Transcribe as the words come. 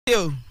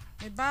yo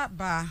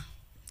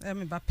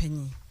me ba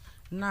penny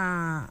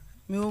na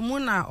me omu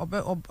na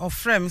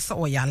ofrem se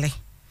oyale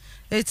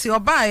eti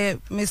oba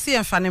me si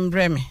emfa ne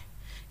mbre me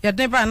ye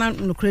den ba na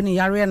nokre ni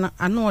yare na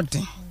ano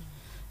odin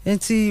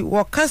enti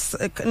wokas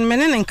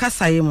menene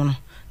nkasa ye mu no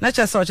na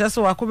chese o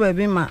chese wakoba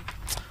bi ma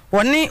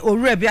woni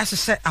owura bi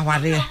ahyehe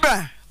aware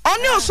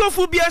oni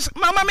osofu bi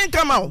mama me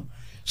nkama o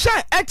she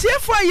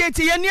etiefo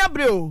ayeti ye ni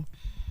abre o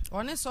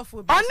oni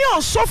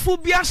osofu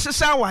bi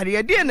ahyehe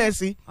aware de na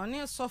si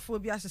oni osofu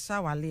bi ahyehe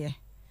awale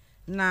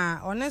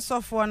na oni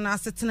sofo na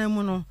asetena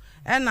mu no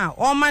e na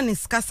o ma ni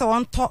skase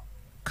won to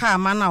ka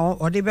ma na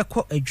o de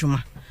beko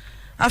adwuma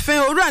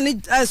afen owura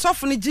ni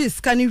sofo ni gi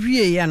ska ni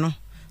wie ye no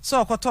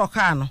so okoto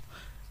ka no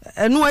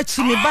enu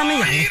achi mi ba ne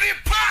ya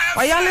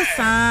oyale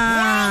sa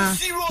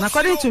na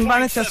according to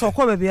mbane tese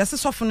okoba bi ase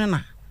sofo ne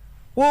na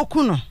wo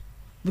ku no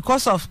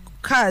because of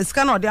car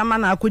ska na o de ama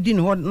na akodi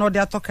ni no de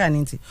atoka ni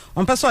nti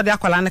on pese o de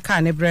akwala ne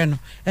car ne bre no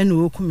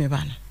enu wo ku mi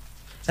ba no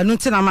enu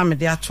nti na ma me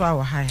de ato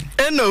awo ha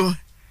eno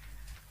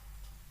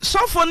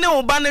sofo ne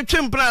oba ne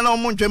twempena na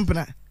omo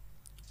twempena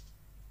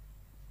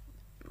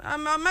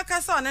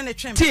maka so ne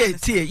twempena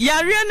tie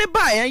yare ne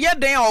ba ye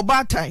den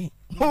oba tai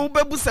wo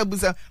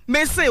bebusa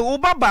me say wo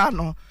baba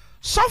no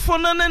sofo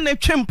no ne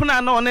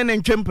twempena na one ne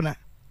twempena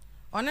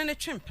one ne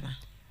twempena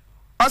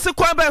ose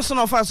kwa be so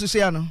no fa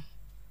asosia no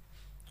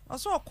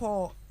oso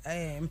ko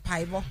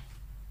mpaibo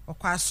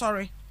okwa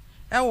asore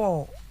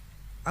ewo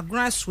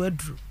agran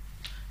Asiedu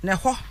ne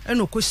ho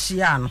eno ko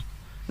hia no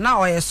na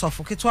oye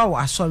sofo ketwa wo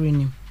asore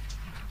nim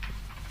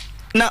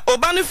na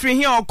oba ne free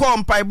here okọ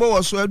mpaibo wo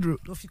Asiedu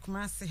ofi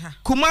kumase ha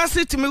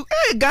kumase timi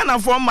Ghana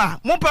from ma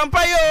mo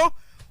pampa yo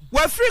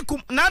wa free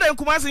na den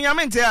kumase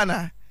nyame nte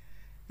ana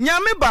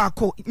nyame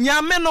baako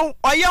nyame no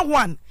oye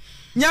one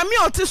nyame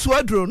oti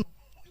Asiedu no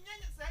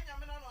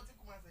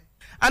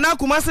ana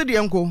kumase de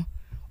enko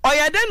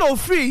oye den no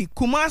free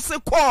kumase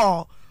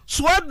call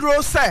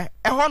Asiedu se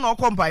eho na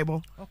okọ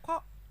mpaibo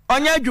okọ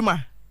onya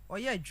adwuma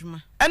oye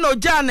adwuma ena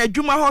oja na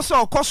adwuma ho se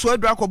okọ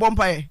Asiedu akọbọ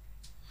mpae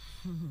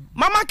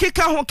mama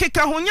keka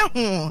ho nya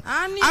ho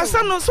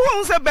asa no so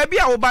won se baby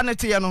a wo ba ne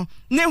te no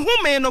ne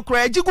hume no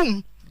kra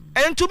agigum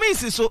entumi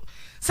nsiso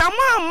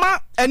sama ma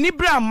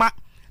anibra ma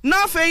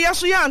na afa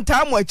yeso ya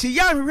nta mo achi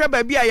ya hwehwe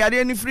baby a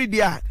yare ni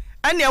fridi a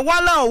ene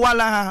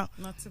wala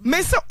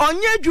me se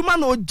onye adwuma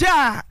no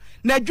oja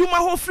na adwuma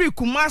ho free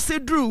kumase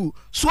dru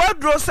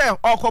Asiedu se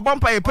okobọ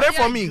mpae pray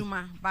for me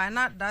by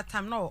not that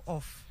time no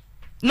off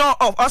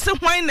ose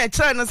hwan na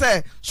kire no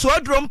se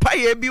Asiedu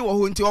mpae bi wo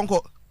ho nti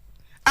onko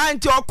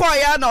anti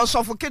okoya na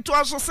osofo ketu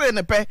aso se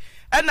ne pe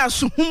na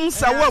suhum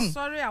sawam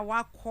sorry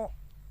wakwa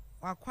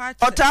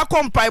ota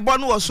kompaibo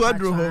no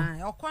Asiedu ho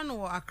okwa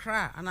no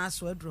Accra ana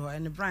Asiedu ho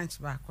any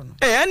branch back no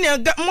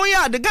ene mo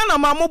ya de Ghana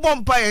ma mo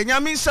bompa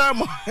nyame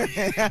nsam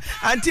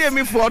anti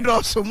emi fo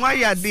do so mo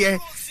ya de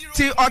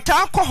ti ota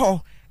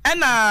akọ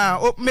na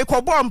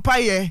mekobo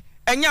mpaye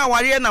enya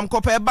aware na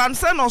mkopa ban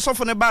se na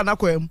osofo ne ba na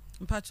kwam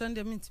mpacho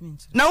ndem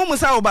mint na wo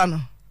musa wo ba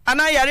no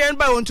ana yare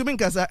ba wontumi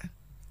nkasa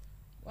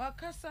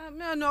wakasa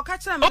me no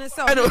okachira me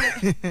se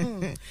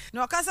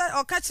no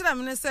okachira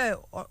me se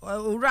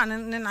owura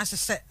ne na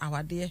hyehye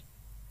awade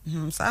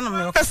sa no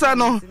me okasa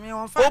no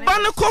oba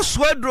ne ko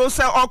Asiedu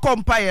se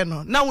okompaye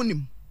no na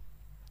wonim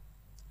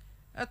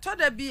eto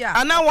da bia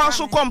ana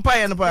wanso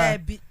kompaye no ba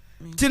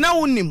ti na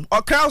wonim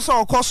okra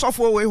so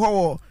okosofo we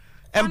ho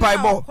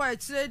empaibo ko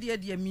achire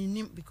de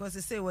minim because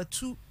they say we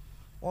two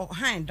or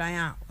hand dan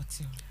a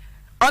oti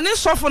oni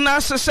sofo na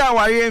hyehye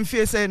aware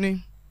emfie se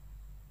ni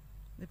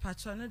the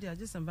patron de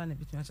ajesamba na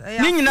bituma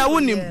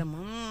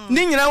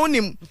ni nyina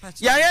wonim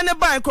yare ne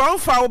ban kro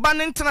mfa oba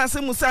ne ntena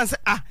se musa se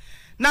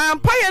na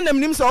mpaye na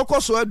mnim se okọ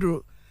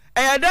Asiedu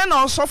den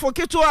na osofo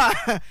keto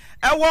a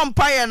ewo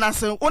mpaye na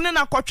se one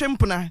na kotwe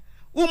mpuna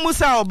wo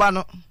musa oba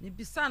no ni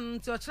bisa no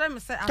nti o kire me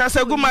se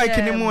kasagu mic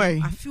ni mu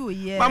ai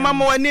mama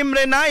mo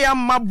animre na ya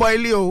mma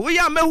boile o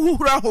ya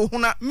mehuhura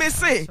hohuna me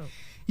se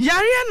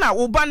yare na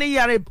oba ne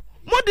yare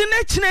modi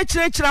na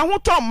kire ho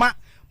to ma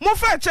mo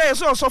fa che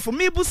so osofo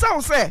mi busa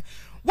wo se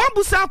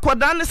wabusa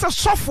akoda ne se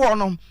sofo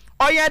no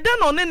oyede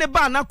no ne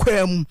ba na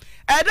kwam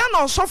ede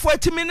no sofo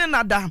atimi ne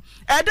nada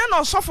ede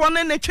no sofo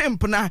ne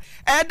twempna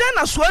ede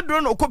na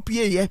Asiedu no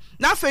kopie ye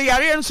na afa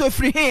yare nso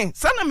firi he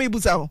sana me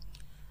busa ho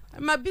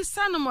ma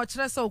bisa no mo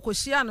kire se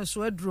okohia no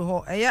Asiedu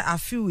ho eye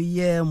afiu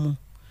ye mu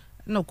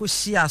na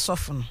okohia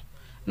sofo no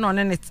no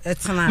ne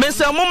etena me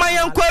se mo ma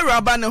yenko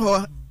awuraba ne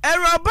ho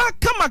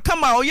awuraba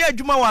kama oye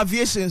adwuma wa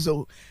aviation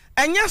so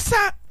enya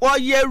sa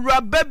oye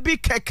awuraba bi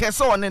keke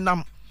se one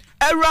nam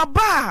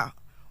awuraba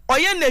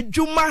oye na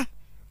adwuma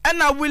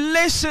na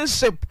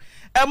relationship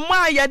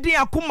ema yede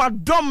akoma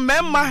dom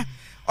mema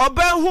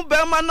obahu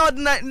bema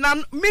na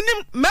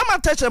minim mema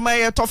teche ma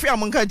ye tofe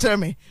amunka kire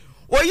me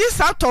oyi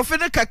sa tofe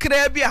ne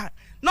kakra bia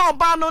na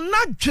oba no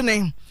na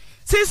dwene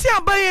sisi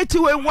abaye ti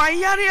we wan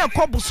yare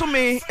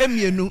ekobusome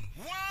emienu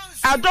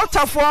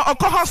adotafo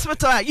okọ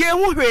hospital ye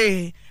hu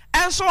hwe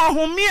enso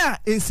ohome a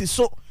ensi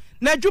so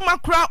na adwuma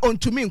kra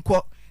ontumi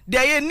nkọ de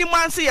ye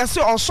nimanse ye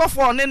se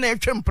osofo ne na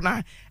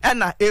etwempna e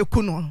na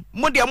eku no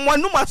mo de mo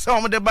anum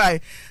asem de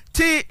bai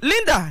ti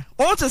Linda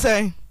o te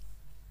say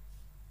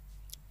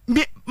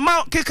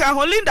ma keka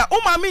ho Linda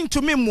o ma me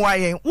ntumi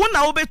muaye wo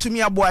na wo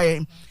betumi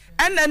aboaye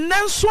ene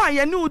nanso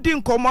aye ne udi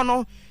nkomo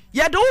no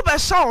ye de wo be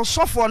sha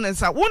osofo ne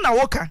nsa wo na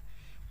wo ka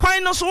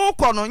kwan no so wo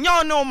kɔ no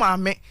nya ne o ma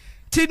me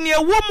ti ne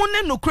wo mu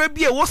ne nokra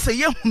bi e wo se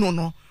ye hunu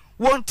no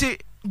wonti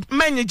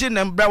manyije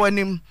na mbra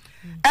wanim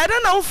ede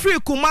na wo free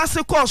Kumasi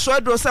kɔ so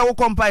edro se wo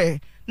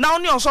kompae na wo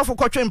ne osofo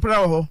kɔtwe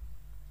mpra ho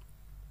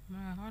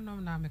ma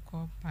honom na me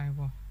kɔ pai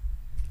bo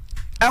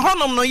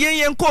honom no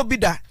yen kɔ bi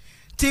da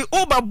ti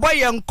wo ba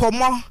boye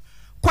nkomo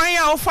kwan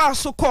a wo fa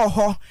so kɔ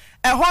ho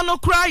ho no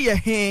kra ye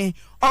he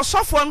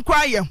osofo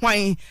nkra ye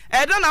hwan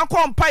ede na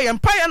kompae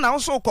mpae na wo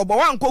so kɔ bo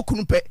wan kɔ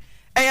kunu pe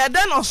ede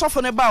na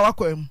osofo ne ba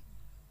wakɔ em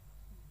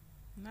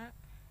na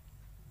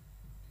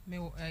me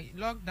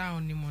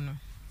lockdown ni mo no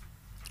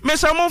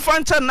Mesa mo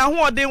fancha na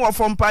ho odin wo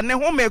fompa ne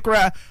ho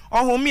mekra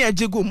ohumi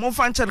ajigu mo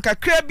fancha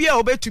kakra bia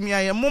obetumi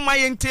aye mo ma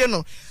yentie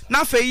no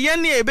na fa ye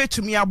ne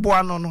ebetumi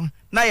aboa no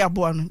na ya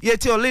boa no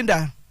yeti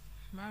Olinda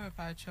ma me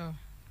pa cho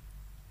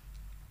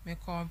me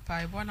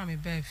kompa ibo na me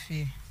ba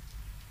fie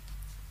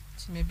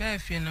ti me ba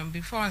fie no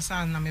before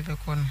nsan na me be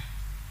ko no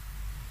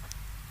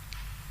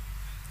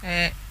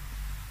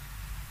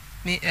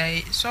me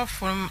so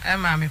from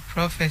ma me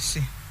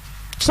prophecy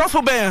so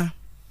for be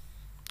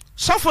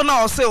so for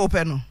na o se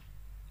open no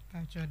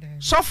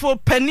sofo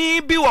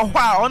pani bi wo ho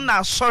a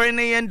ona sori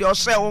ne ye ndi o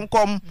se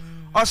wonkom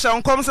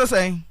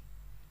sesem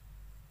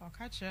o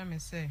ka kire me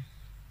se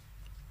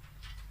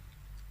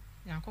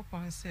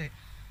yakopon se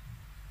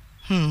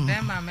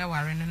dem ma me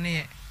ware no ne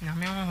ye na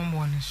me honhom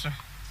wo ne so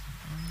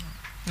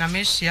na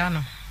me hia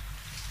no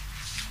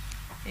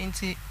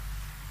enti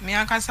me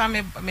akasa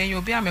me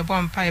yobi a me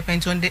bom pa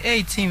pent on the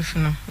 18th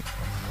no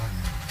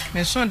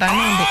me so da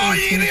no on the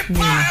 18th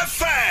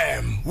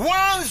FM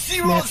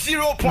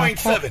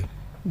 100.7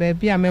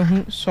 baby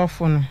amehu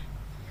sofo no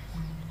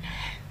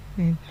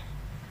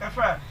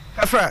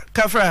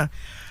kafra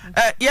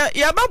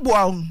ya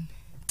babua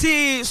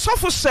ti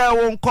sofo se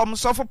wonkom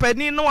sofo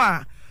pani no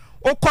a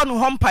okọ no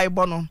hompai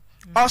bo no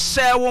o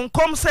se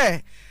wonkom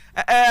se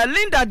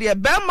Linda de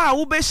bema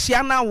wo be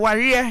hia na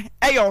ware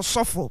e yo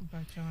sofo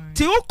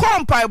ti wo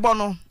kompai bo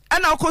no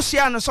ana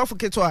okosia no sofo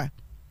keto a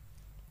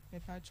me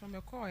pa cho me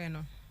ko ye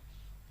no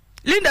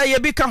Linda ye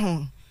bi ka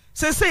ho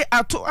se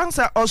ato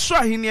ansa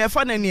osoro ahini e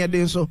fa na ne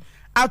den so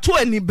ato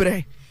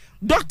anibre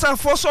doctor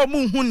for so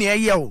mu hu ne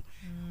ye o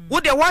wo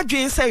de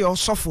wadwen se yo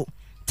sofo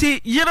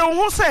ti yire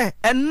ho se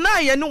enna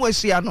ye ne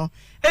wasia no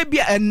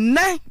ebia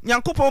enna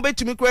Nyankopon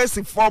betumi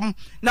kwesi form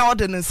na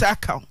ode ne nsa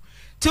aka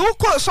ti wo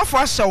ko sofo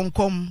ahye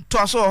wonkom to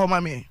aso ho ma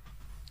me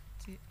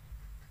ti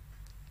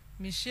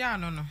mi shia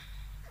no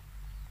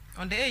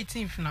on the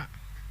 18th na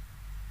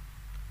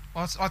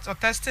o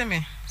test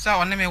me so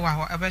on me wa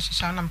ho ebe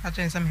hihia na mpa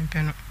chen se me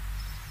mpe no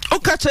o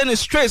ka chen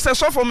straight se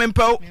sofo me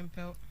mpe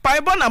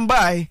Paibo na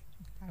mbai.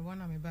 Paibo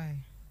na me bai.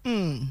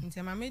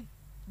 Nti ma me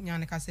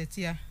nyane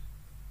kasetia.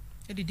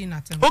 Edidi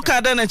na tem. O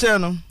ka da na che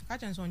no. Ka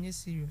chen so onye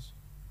serious.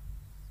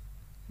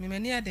 Me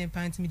mani ade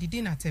pant me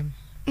didi na tem.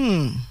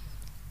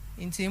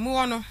 Nti mu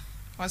wono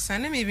o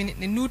sane me bi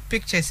ne nude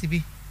pictures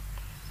bi.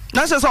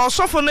 Na se so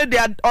osofo ne de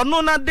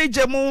ono na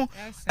deje mu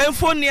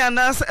enfoni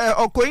ana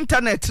oko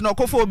internet na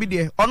okofo obi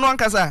de. Ono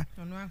ankasa.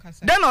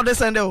 Then all the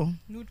send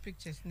nude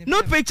pictures.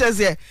 Nude pictures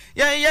yeah.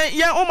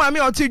 O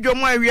mami oti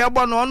dwomo awia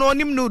bo no ono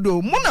onim nude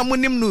o. Mu na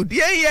munim nude.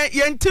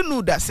 Ye nti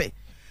nude ase.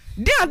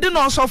 De ade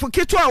no osofo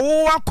keto a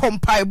wo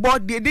akompai bo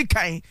de di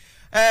kan.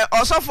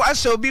 Osofo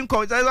ase obi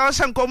nko.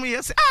 Say nkom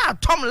yes.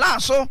 Tom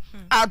laso.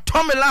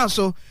 Tom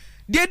laso.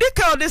 De di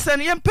kan de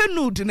send ye pe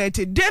nude na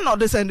ti. De no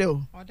de send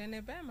o. O de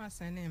ne be ma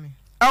send me.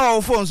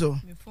 Oh phone so.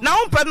 Na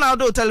on pe na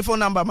do telephone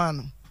number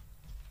man.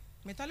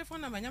 Me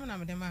telephone number nyam na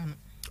me de man.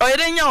 Oh, you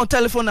didn't know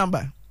telephone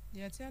number.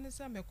 Yeah, tell me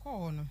some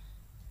call no.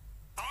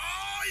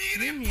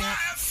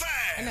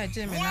 And I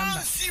gave me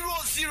number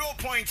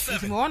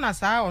 100.7. Me wanna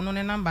say on no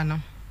number no.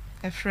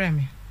 E frame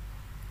me.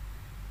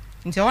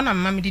 Nti wona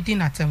mama me didi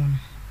na tem no.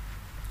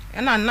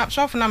 E na na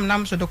shop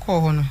nam so the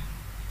call no.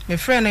 Me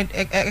friend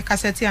e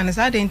cassette and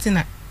say dey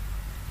ntina.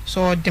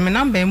 So the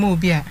number mo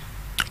obi a.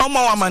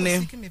 Omo wa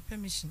mane. Give me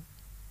permission.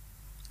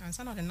 And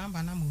say no the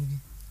number na mo obi.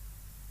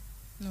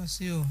 No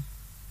see you.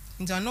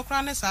 Nti no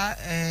kra ne sa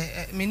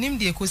menim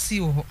de ekosi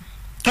wo.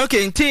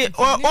 Okay, nti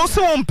o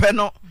so wompe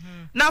no.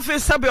 Na fe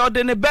sabe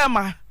ode ne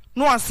bema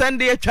no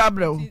asende atwa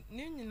brɛ o.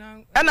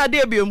 Ɛna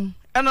de biom,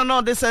 ɛna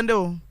no de sende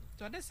o.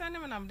 To de sende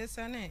me na de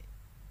sende.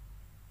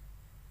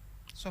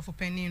 So for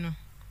penny no.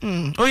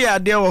 O ya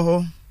de wo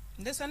ho.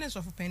 De sende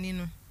so for penny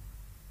no.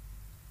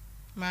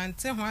 Man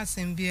te ho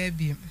asem bia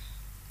biem.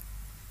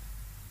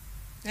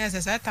 Yes, I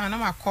said na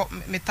ma call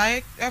me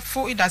tai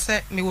efo ida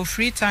say me wo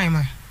free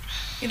time.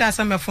 Ida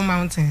say me for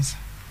mountains.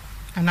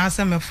 And I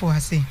say me for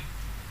ase.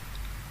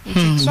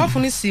 So for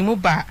ni si mo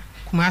ba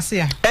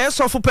Kumasi a.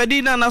 So for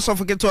pedina na so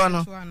for keto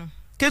no.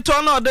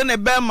 Keto no de ne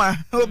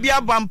bema obi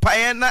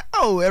abampaye na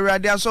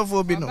Erade asofo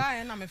obi no.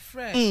 Ba na me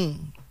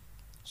friend.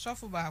 So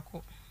for ba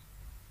ko.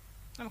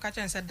 I'm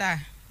catching said die.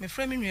 My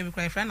friend me be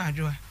cry friend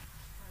Adwoa.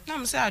 Na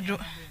me say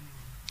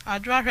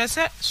Adwoa hwe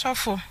say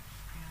sofo.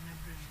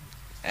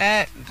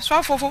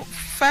 Sofo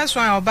first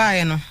one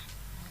oba no.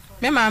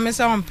 Me Maame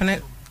say on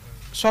pene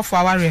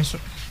sofo aware so.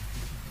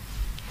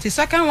 The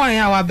second one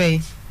ya wa bay.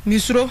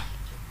 Misuro.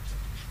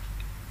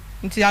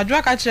 Nti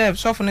Adwoa ka kire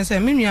sofo ne say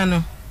me nua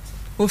no.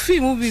 Ofi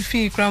mu bi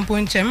fi krampo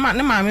nche ma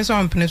ne Maame say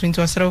on pene so nti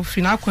osere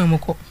fi na Acquah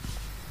moko.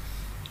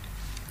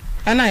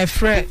 Ana e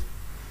frɛ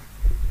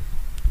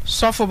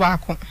sofo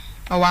baako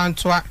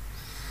owantoa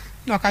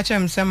no ka kire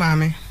me say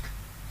Maame.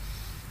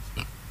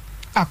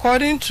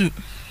 According to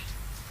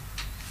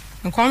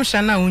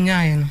nkom na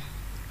unyaye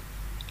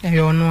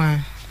no ono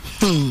a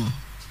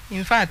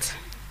in fact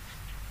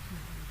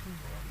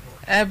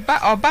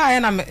oba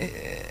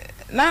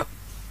na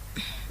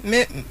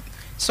me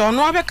so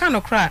no abeka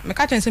no kra me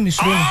ka chen se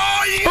misuro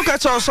no o ka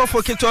cha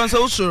osofo keto nse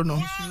usuro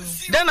no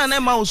den na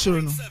ma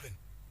usuro no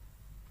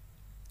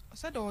o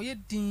said o ye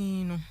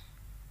din no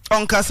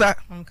onkasa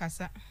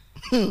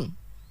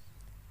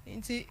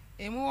nti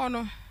emu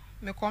ono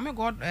me call me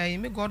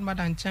God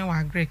mother nchen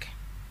wa Greek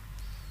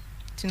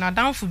tina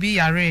down for be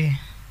yare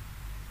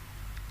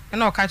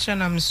and o catch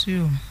na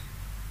msu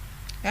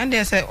and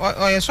they say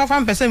o sofa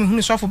mpese me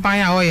hunu sofa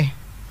ban a oye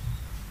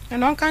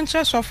and on kan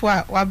che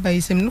sofa wa ba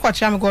isem no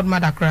kwa me God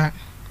mother kra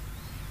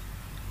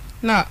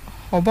na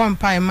obon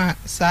pai ma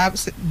sa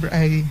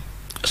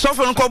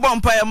sofa no ko bon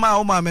pai ma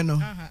o Maame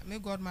no me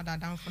God mother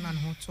down for na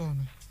ho to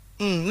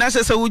no na se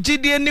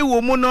ugidie ni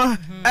wo mu no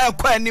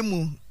akwa ni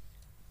mu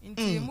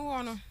nti mu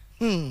wono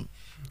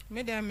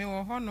me dem me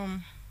wo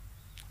honom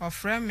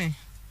ofre me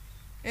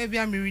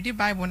ebia me read the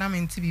Bible na me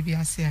nti bibia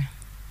ase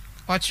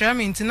o kire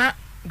me nti na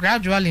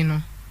gradually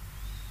no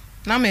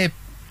na me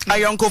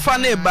ayonkofa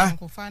na eba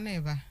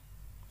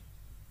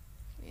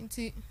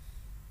nti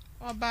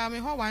oba me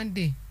ho one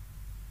day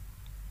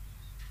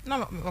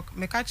na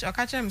me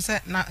catch me say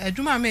na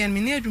adwuma me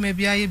ni adwuma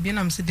bia ye bi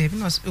na me say dey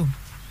no so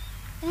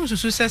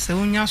unsusu se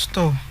unya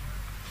store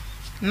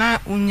na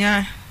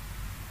unya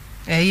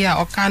yeah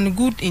o can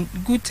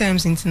good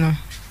terms into no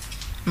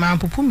ma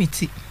popu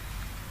miti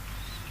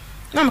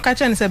na me catch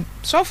say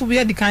sofu bi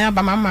edi kan ya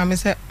ba mama me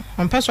say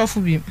on pe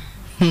sofu bi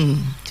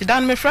ti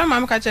dan me friend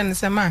mama catch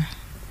say ma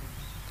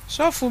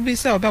sofu bi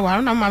say obe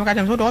wa na mama catch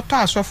say do to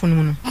asofu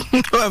no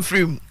no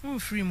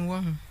free mu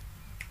wo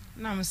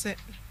na me say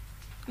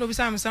no bi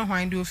say me say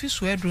hwan di office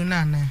we dro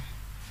na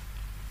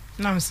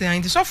me say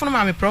and the sofu no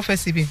ma me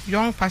prophecy bi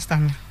young pastor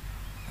no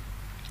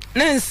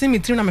na nsi mi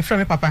tri na me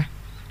friend me papa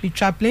we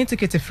try plane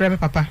ticket frame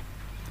papa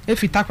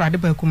if you takra de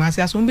ba kuma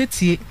ase aso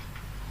mbetie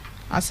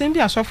asem bi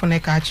asofo na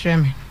ka kire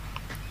me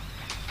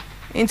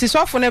enti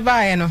sofo ne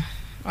ba ye no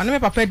one me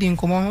papa di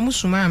nkomo mo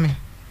suma me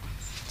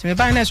ti me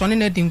ba na so ne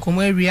na di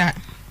nkomo awia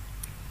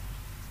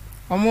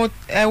omo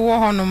ewo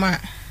hono ma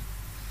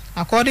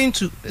according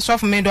to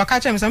sofo me do ka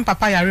kire me say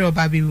papa yare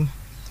oba bi wu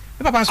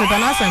me papa so da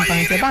na asem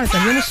pan te ba na say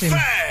me shim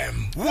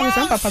me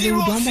say papa bi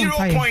wu do mo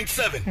pa ye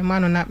e ma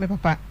no na me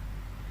papa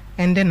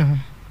ende no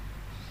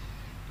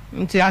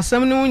nti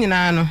asem no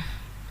nyina no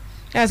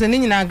ya se ni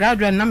nyina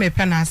graduate na me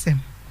pe na asem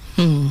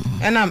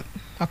ena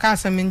aka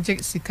asem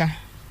nje sika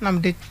na me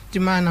de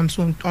jima na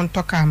so on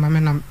toka ma me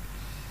na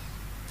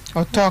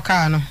o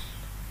toka no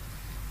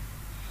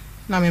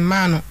na me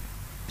ma no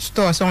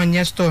store so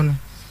onye store no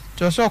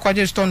to so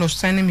kwaje store no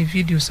send me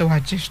video so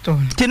waje store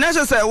no ti na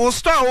se wo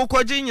store wo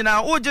kwaje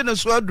nyina wo je no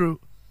so adru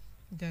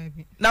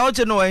dabi na wo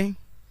je no wai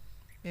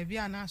baby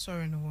ana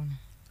sorry no wo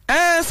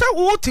se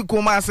wo ti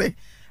kuma ase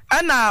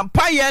ana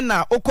paye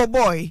na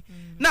okoboy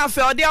na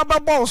afi odi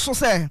ababo so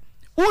se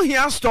wo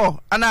hia store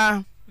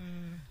ana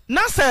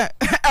na se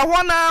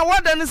ehwo na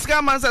wada ni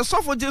sika man se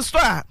sofo ji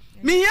store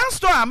mi hia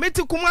store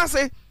meti kuma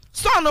ase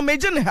store no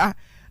meje ne ha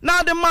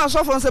na de ma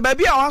sofo se ba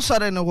bia wa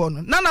sore ne wo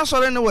no na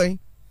sore ne we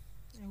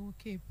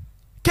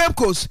Cape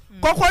Coast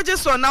kokwaji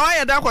store na wa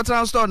yeda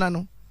kwotran store na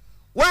no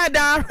wa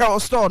da hwe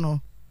store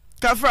no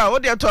kafra wo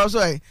de to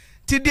so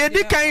ti de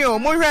di kan yo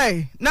mo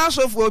hwe na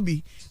sofo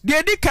obi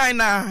de di kan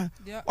na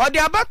odi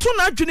abatu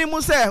na adwene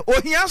mu se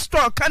ohia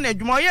store ka na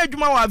adwuma oye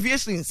adwuma wa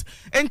aviations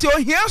enti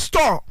ohia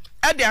store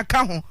e de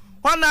aka ho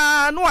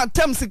hona no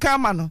atem sika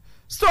ma no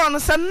store no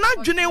se na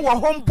adwene wo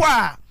ho mpo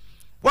a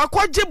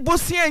wakwaje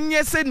bosia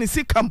nye se ni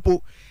sika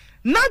mpo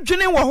na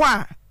adwene wo ho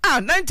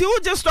a na enti wo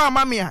je store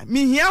amame a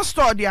mi hia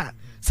store dia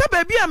se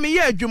baby a me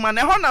ye adwuma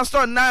na hona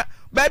store na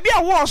baby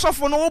a wo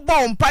osofo no wo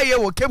bo mpaye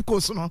wo Cape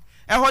Coast no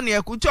e ho ne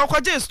akuti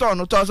okwaje store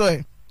no to so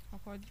e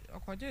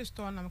okwaje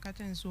store na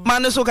mkaten so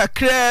man so ka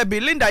kra bi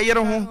Linda yere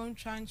ho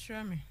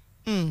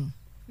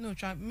no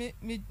try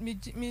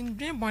me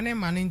dream bone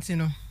man nti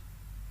no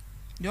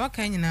de o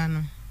kan nyina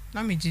no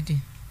na me gidi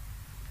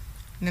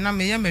ne na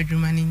me ye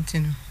madwuma nti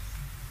no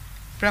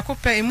prako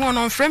pe emu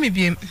no frame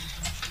biem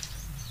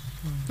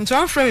nti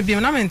on frame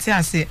biem na me nti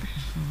ase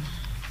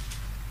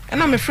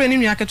na me frame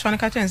ni nua ketwa na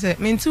ka chen se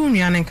me nti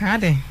unua ne kan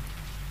ade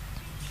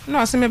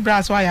na o se me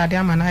brass wa ya de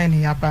ama na ye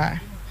ne ya pa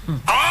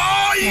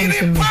Oh, you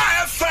need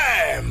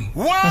FM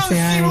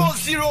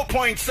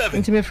 100.7.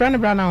 Nti me friend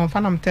bra na on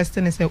fa na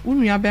testing say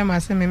unua be ma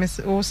say me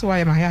so so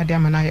why ma ya de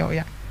ama na ya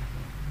oya.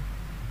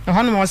 No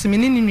hanu mo say me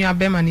ni nua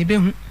be ma na be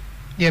hu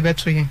de be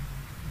to yen.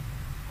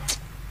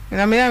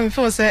 Na me am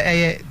feel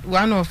say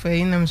one of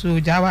inam so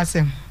jawa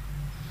sem.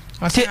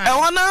 Ti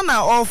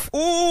na of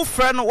who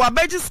friend wa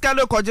beji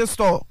skalo koje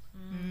store.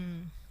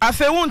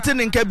 Afe wonti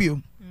ne nka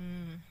bio.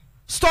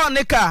 Store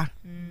ne ka.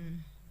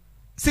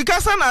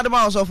 Sikasa na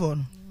adama osofo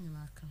no.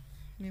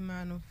 Me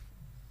man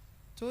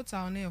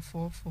total na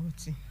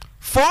 440.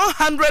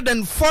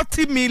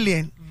 440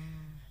 million.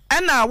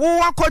 Ena wo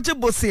wakoje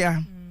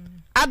bosia.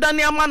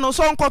 Adani ama no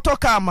so nkoto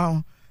ka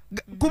ama.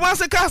 Kuma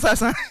se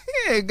kasasa.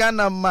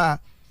 Gana ma.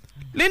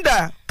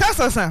 Linda,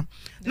 kasasa.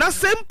 Na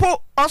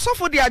sempo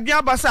osofo di adwan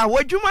abasa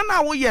wadwuma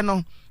na wo ye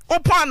no.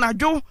 Opo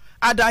anadwo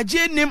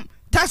adaje nim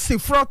taxi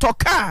froto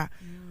car.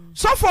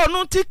 Sofo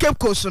no ti Cape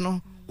Coast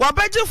no.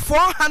 Wabeje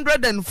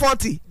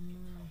 440.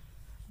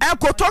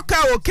 Ekotoka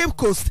o Cape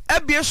Coast,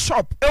 ebie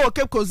shop e o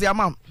Cape Coast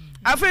yamam.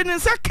 Afi ni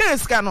se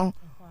case ka no.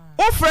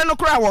 O frɛ no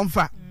kra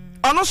wonfa.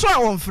 Ono so a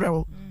wonfrɛ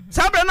wo.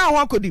 Sabre na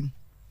ho akodim.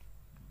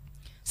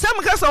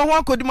 Sam ka so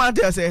ho akodim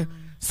ante se.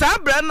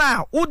 Sabre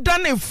na wo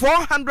dane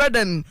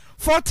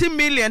 440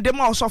 million de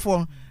ma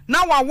osofo.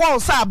 Na wa wall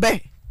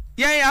sabe.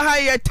 Yen ya ha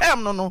ye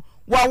term no no.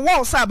 Wa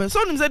wall sabe.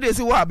 So nim se de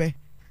si wa be.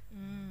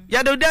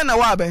 Ya de na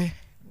wa be.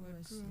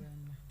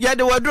 Ya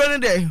de wadro ne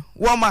de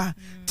wo ma.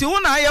 Ti wo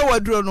na ya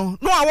wadro no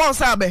no a won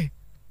sabe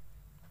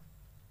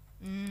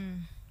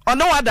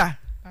ono wada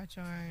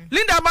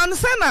Linda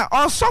Bansena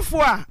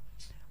osofo a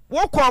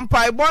wo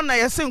kompai bon na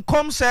yesin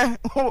kom se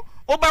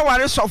wo ba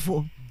ware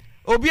sofo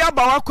obi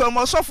aba wakwam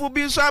osofo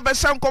bi so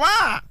abesem kom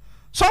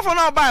sofo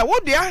na ba wo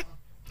dia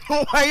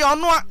ayi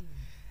ono a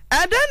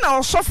eden na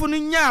osofo no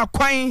nya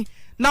akwan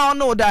na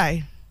ono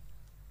dai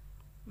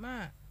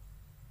ma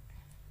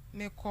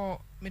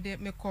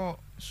meko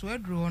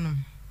suedro no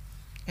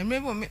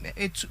emrebo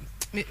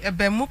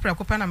ebemu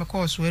prakopa na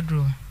meko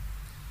suedro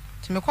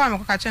ti meko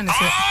ameko ka chen se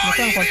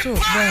meko nkoto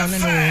boy on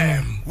no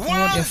we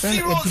no the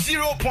friend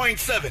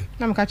 100.7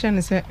 na meko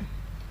chen se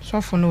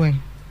sofo no we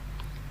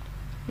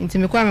nti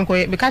meko ameko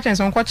be ka chen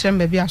se nko kire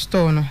mba bia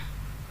store no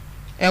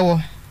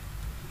ewo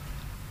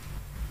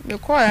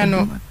meko ya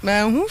no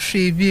ma hu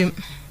hwe bi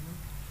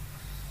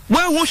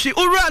wa hu hwe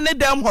uru ne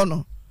dem ho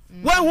no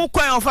wa hu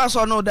kwan ofa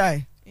so no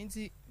dai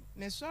nti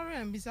me sorry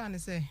am bisa ne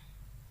se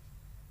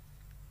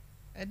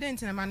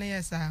edent na mane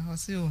yesa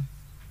osi o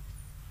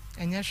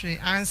enye hwe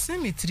anse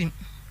mitrim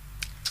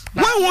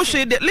wan hu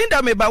hwe de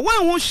Linda meba wan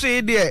hu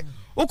hwe de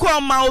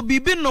ukọ ma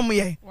obibi nom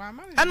ye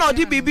ana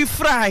odi bibi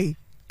fry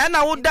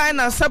ana wo dan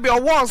na sabe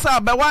o wall sa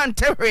be wan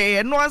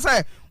tehwe no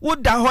say wo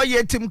da ho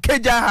yetim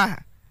keja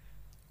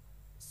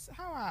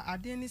how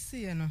ade ni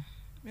see no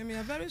me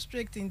are very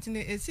strict into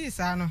the esi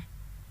sa no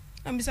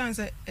am bisa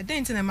say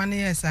edent na mane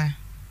yesa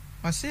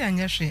osi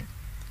enye hwe.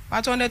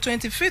 But on the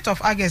 25th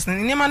of August,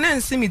 ni ma na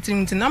nsi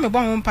mitrim nti na me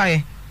bon ho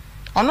mpae.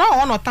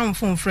 Ono tam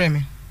phone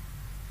frame.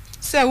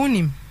 Say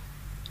unim.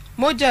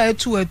 Moja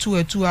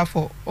etu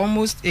for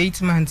almost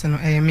 8 months no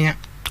eyemia.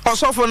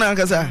 Osofo na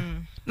nkasa.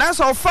 Na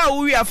so fa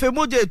wi afa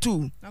moja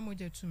etu. Na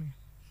moja etu me.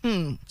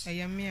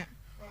 Eyemia.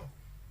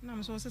 Na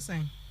me so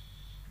sesan.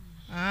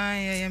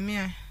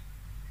 Eyemia.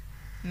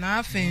 Na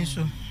afen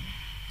so.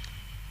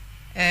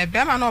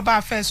 Be ma no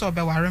ba first so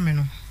be ware me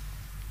no.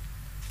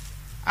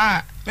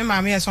 Me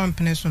Maame son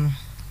pene so no.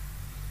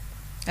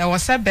 E wo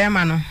se be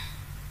ma no.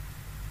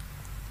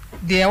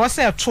 De e wo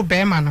se to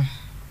be ma no.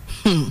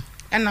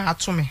 E na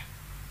ato me.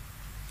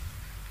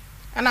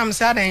 Ana am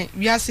say den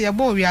wiase e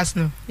bo wiase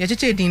no. Ye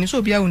cheche din so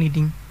obi a woni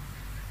din.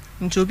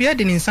 Nti obi a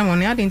din nsam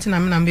no ya den tina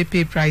me na me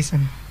pay price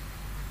no.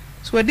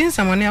 So we din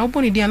nsam no ya obo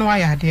ni din no wa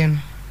ya de no.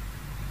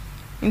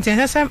 Nti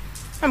ensem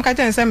am ka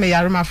chen se me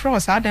yare ma fro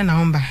sa den na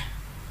homba.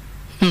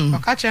 O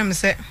ka chen me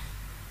se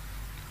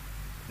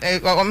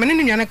mene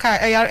ni nyane ka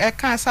e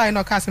ka sai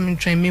no ka se me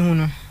twɛn me hu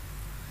no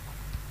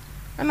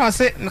na o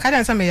se me ka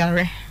dan se me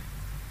yare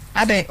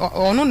ade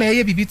ono na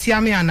eye bibi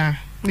tia me ana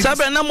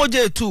sabe na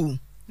moje etu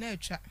na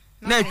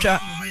etwa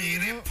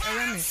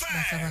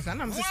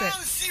na me se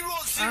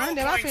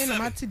de ba fe na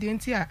mati de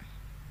nti a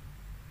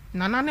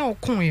nana ne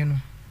okon ye no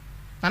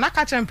nana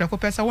ka kyerɛ mpɛko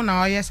pɛ wo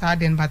na ɔyɛ saa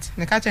den but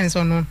me ka kyerɛ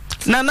so no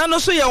nana no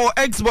so your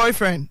ex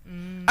boyfriend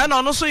and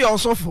ono so your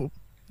osofo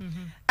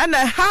and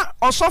ha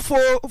osofo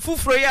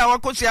fufuro ya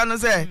wakosia no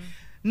say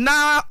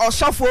na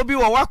osofo bi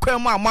wo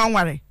wakwan mu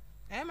amanware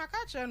maka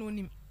kire no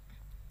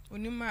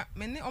onima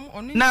mene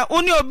oni na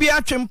oni obi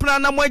atwempra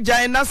na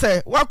mogyan na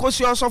say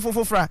wakosia osofo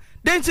fufura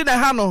denti na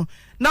ha no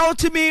na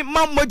otimi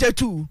mammoja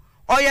tu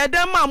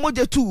oyede ma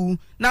moja tu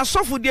na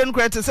sofo die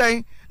nkra te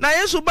say na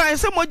yesu ban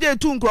se moja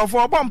tu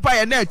nkrofo obompa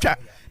ye na atwa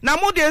na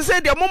mo de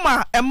se de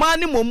moma ema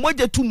ni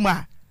moja tu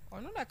ma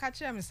na ka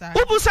kire me sa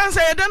ubu sanse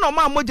yede no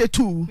ma moja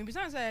tu me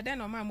bisanse yede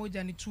no ma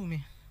moja ni tu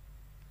me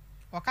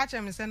o ka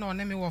kire me se na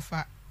one me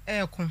wofa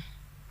ackon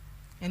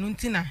enu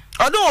ntina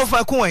odun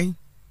wofa kun en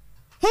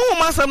hu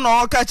masam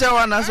na o ka kire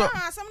wa na so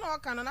asam na o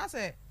ka no na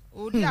se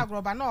odi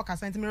agroba na o ka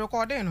sent me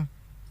recording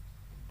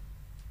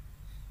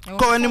no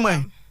ko ni mo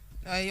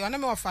ona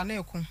me ofa na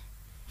ekun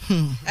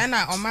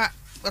ena oma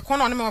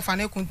ekon ona me ofa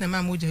na ekun na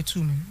ma moja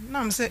tu me na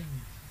am say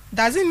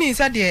doesn't mean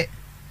say de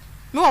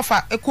me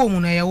ofa ekon mu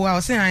na ye wo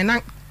a say an na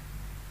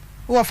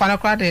wo ofa na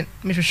kra de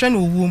me hwehwe na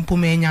owu mpo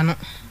me nya no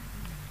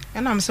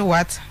ena am say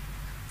what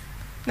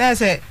na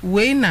say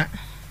we na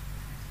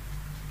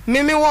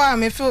me wa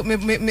me feel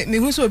me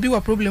hu so obi wa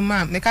problem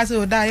ma me ka say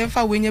o da ye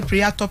fa we nya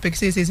prayer topic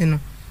say no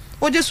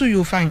o just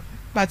you fine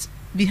but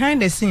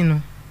behind the scene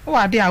no o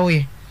ade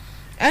awe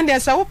and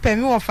there's a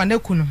open me ofa na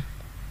ekun no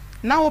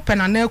na open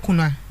na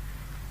ekun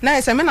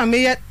na say me na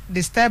me ye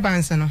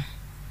disturbance no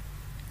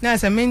na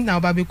say me na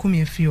oba be ku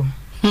me afio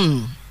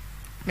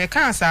me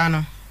kan sa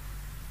no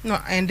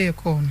ende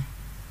ko no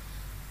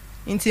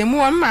nti mu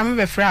won ma me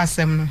be fra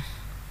asem no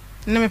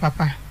na me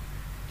papa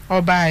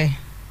obae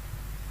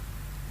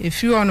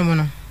afio ono mo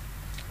no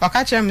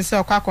waka kire me say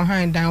okwa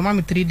han dan o ma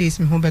me 3 days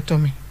me ho beto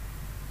me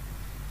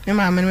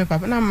maame me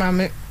papa na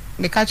maame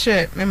me ka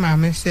kire me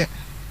maame say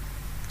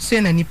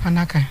na nipa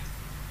naka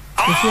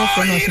afio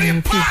for no say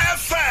me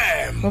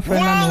FM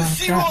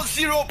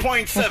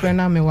 100.7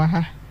 na me wa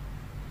ha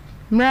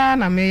mra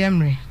na me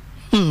yemre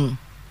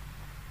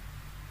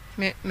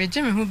me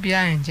je me hu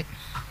bia enje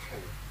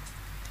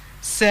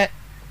se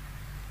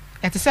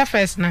at the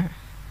surface na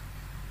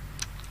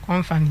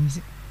conference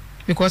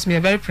because me a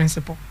very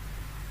principle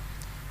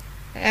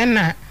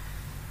and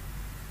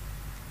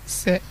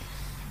se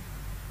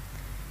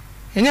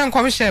enya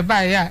nkom share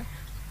ba ya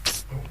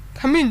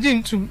come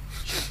into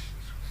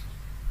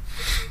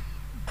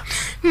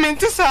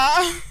mentisa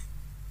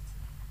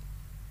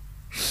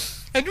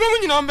eduma mu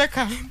nyina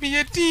ombeka bi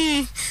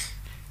yeti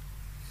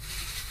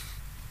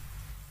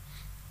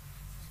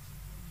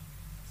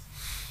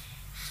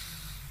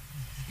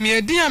me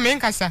edi amen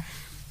kasa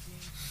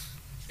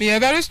we are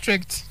very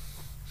strict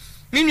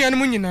me nuanu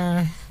mu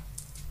nyina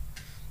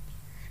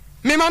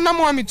me manam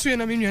wa me tue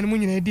na me nuanu mu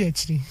nyina edi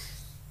akiri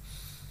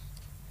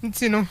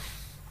nti no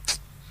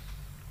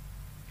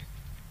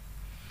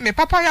me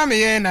papa ya me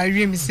ye na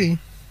wie me say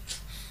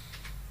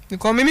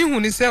because me hu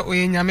ni say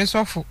oyanyame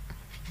sofo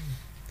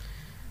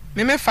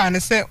me fa ne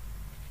say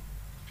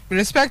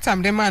respect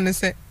am the man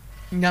say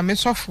nyame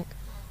sofo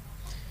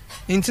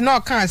nti na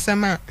o kan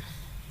asema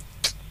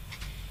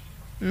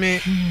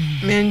me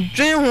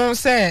ndwen ho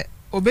say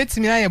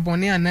obetimi aye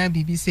bone ana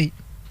bibi say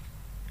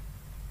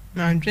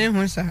na ndwen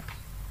ho sa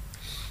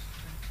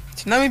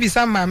na me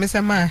bisa ma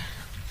say ma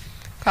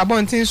ka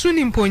bontin su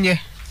ni mponye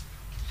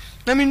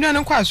na me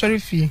ndwan kwa asori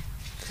fie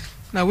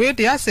na we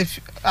dey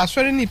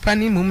asori ni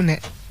pani mum na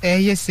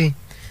yese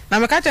na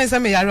me ka chen say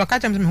me yare ka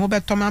chen me ho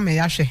beto ma me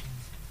yahwe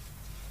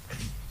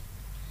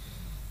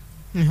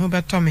me ho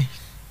beto me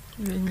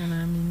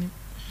na me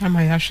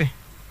ama yahwe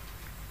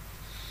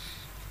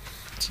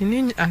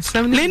tini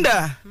asem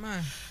Linda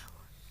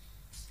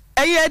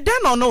eye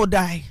den ono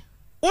dai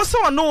wo se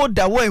ono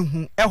da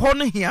wanhu eho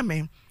no hia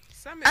me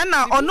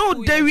ana ono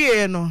da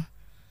wie no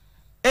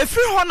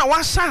efiri ho na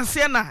wa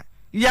chance na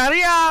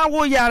yare a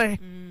wo yare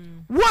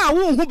wo a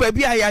wo hu ba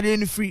bi a yare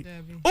no free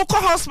uko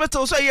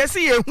hospital so yes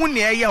ye hu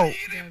ne eye o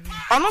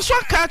ono so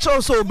ka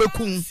cho so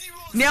obekun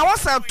ne a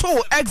wasa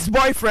to ex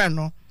boyfriend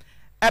no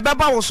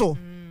ebeba wo so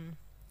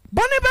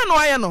boni be no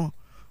aye no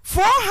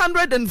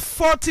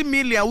 440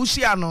 million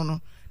ushi ano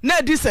no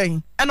na di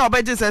sen e na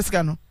obeje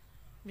seska no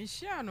me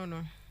share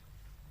no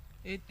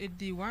it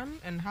the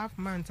 1.5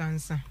 months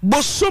answer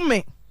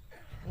bosume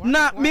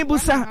na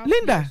mebusa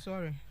Linda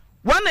sorry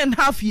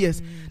 1.5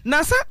 years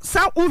na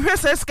sa uhwe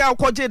seska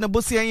ukoje na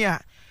bosian ya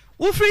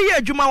wo free ye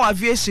adwuma wa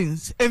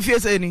aviations enfie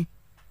sani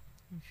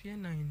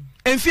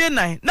enfie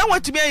 9 na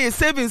watumi aye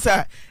savings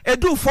a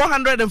edu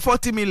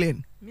 440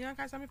 million me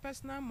aka me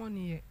personal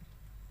money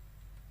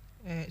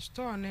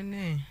store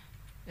ne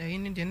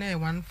in the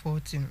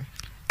 140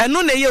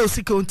 eno na ye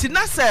osika onti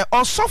na se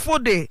osofo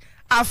de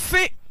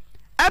afe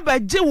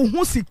abaje wo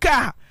hu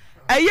sika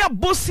eye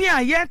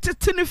bosian ye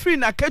tetene free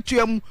na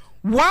katuam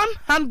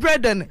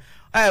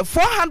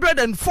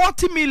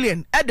 440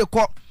 million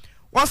edeko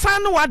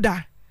wasan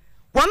wada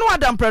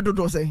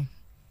mpredodo say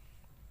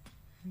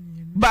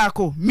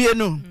bako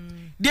mienu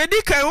de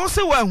di kan wo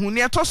se wa hu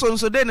ne etoso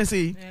nso de ne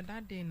say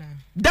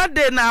that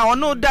day na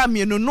ono da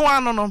mienu no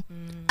ano no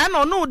ana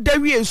ono da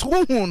wie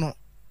so hu no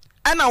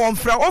ana won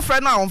fra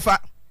na won fa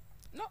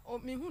no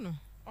me hu no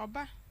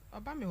oba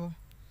me ho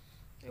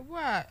ebu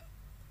a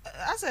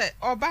ase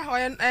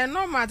oba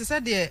normal to say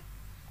de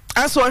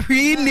aso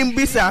hwi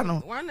nimbisa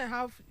no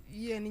 1.5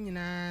 year ni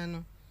nyina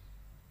no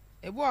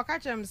ebu o ka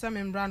chem se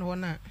me mbra no ho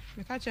na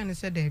me ka chem ne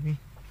se da bi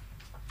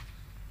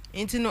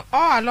enti no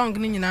all along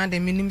ni nyina de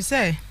me nim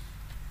se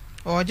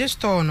o just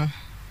store no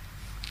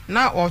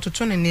na o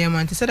toto ne ne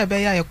ma enti se da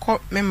be ya ye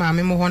ko me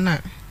maame mo ho na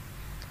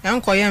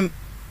enko ye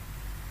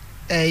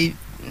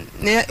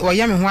ne o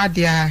ya me ho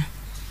ade a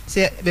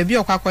se bebi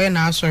okwakoye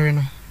na asori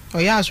no o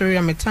ya asori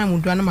ya me time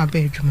udua na ma ba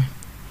adwuma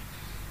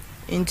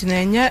enti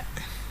na enye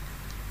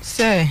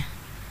se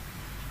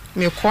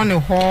me kone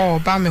ho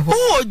ba me ho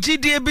o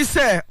gidie bi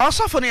se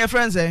osofo ne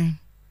friends your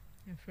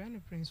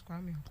friend Prince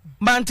Kwame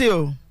bante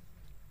o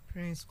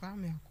Prince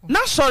Kwame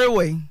na sorry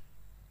we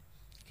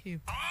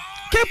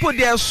Cape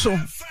de so.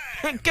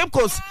 Cape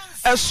Coast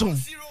eso.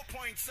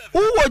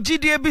 Wo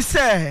gidie bi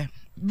se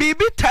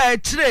bibi ta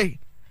tire.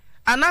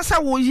 Anasa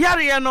wo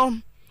yare no.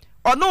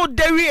 Ono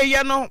dewie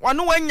ye no,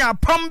 ono wanya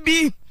pam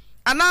bi.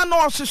 Ana no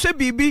ohwehwe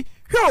bibi.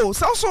 Hwo,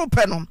 so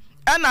pe no.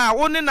 Ana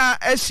wo ne na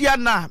ahia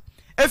na.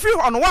 Efiri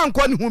ono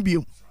wankọ ne hu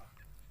bio.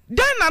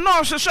 Den na no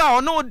ohwehwe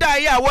ono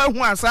dai a wa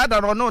hu asada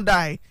ono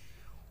dai.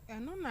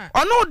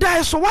 Ono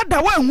dai so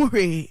wada wa hu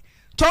hwe.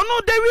 To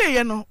ono dewie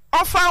ye no,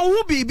 ofa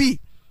hu bibi.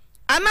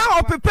 Ana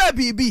opepa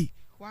bibi.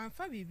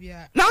 Wanfa bibi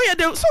a. Na ye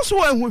de so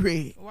wa hu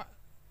hwe.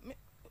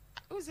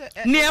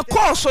 Ne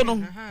ekọ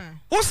no.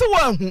 Wo se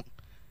wa hu.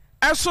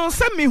 Eso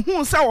se me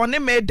hu se one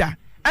meda.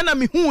 Ana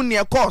me hu ne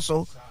ekọ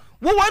so.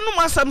 Wo wanu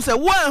masam se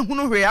wa hu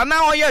no hwe.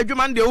 Ana oye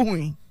adwuma nde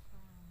ohu.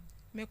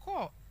 Me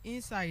call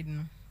inside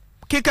no.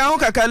 Kika ho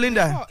kaka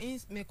Linda.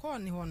 Me call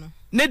ni ho no.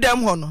 Ne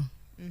dem ho no.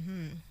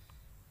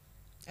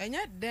 Enya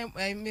dem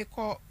me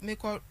call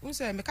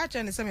unse me ka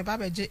che se me ba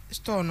beje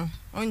store no.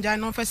 Onja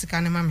no fa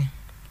sika ne ma me.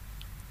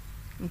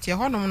 Nti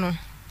ho no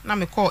na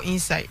me call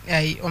inside.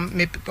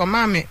 Me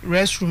Maame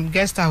restroom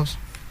guest house.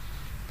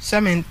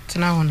 Cement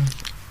na ho no.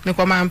 Me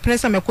ko ma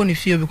press me ko ni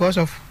feel because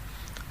of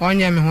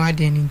onya me ho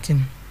ade ni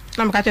ntin.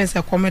 Na me ka che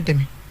se come de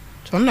me.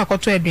 So na ko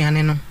to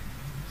aduane no.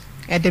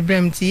 At the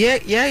brim ti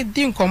ye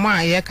din komo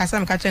a ye kasa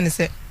me ka che ne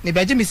se me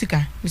beje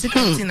misika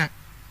tina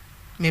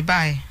me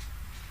buy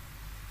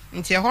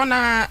nti ho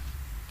na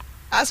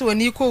as when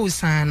you ko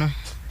usan no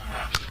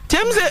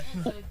temze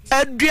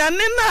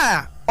aduane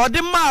na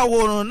ode ma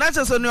wo no na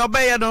che so ne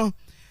obeye no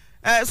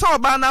so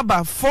oba na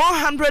ba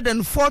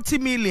 440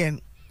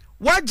 million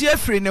waje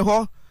free ne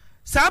ho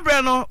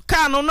sabre no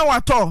car no no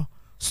wato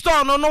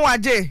store no no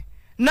waje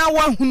na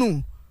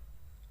wahunu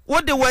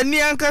wo de wani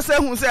ankasa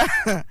hu se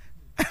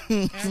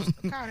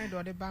Kare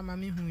do de ba ma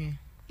me hu ye.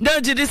 Na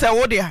ujidi se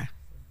wo dia.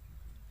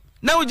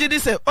 Na ujidi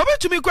se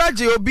obetumi kwa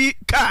je obi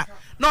ka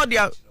na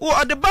dia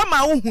wo de ba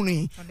ma wo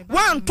hunu.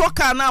 Wan to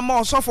ka na ma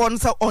osofo no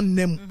se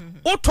onnem.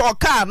 Wo to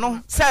ka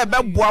no se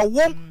beboa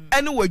wo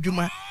ene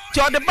wadwuma.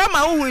 Ti de ba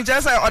ma wo hunu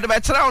je se ode be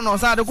kire wo no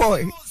sa de ko.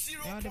 De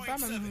ba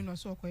ma me hu no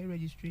so ko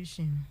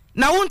registration.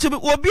 Na won to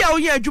obi a wo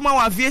ye adwuma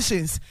wa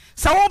aviations.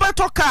 Se wo be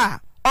to ka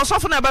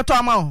osofo na be to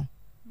ama wo.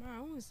 Ma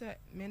hu se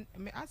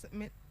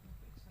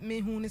me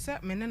hu ni se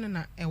me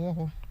na ewo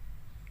ho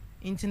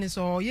intini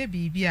so ye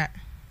bibia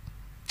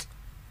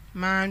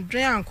ma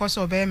dwen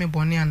ankoso be me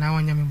bone ana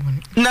wonya me bone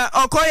na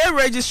okoye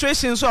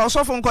registration so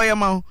osofo nkoye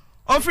ma ho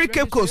ofri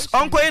Cape Coast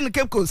onkoye no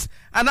Cape Coast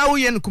ana wo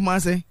ye no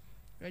Kumase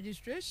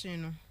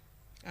registration no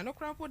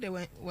anokra po de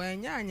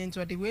wanya anye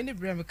nto de we ni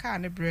bre me car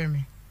ne bre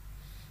me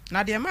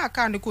na de ma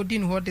car ne ko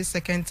din ho the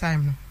second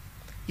time no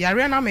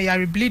yare na me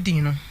yare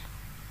bleeding no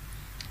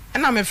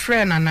and I'm a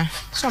friend Nana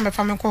so me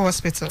fa me ko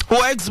hospital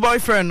o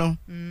ex-boyfriend no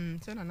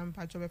so na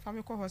mpa cho be fa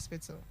me ko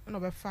hospital no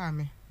be fa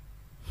me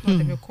no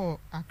de me ko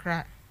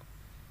Acquah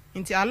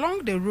into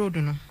along the road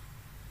no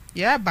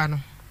yeah ba no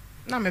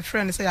na me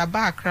friend say ya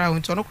ba Acquah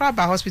into no kra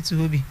ba hospital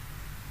hobi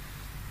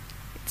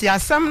ti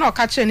asem na o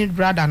ka che ni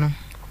brother no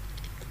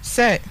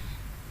say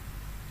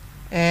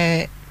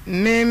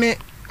me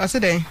o se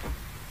dey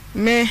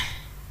me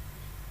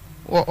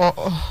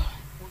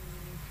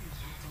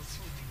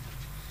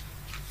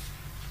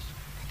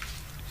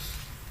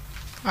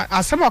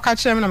asem o ka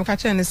che me na me ka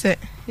che ne say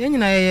ye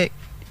nyina ye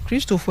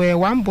Christopher ye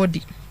one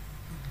body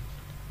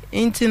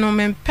inti no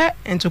mempe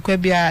entokwa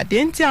bia de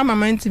inti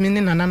amama inti me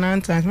ne nana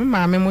nanta me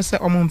maame mo se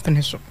omo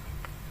mpene so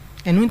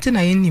enu inti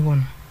na ye ni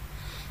wono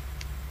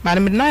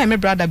but me na ye me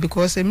brother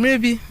because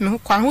maybe me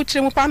kwa ho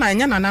kire mo pa na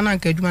anya nana na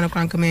nka adwuma na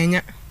kranka me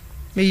anya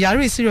me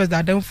yare serious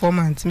that dem 4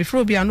 months me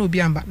fro bia na obi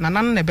amba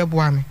nana na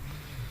bebo ame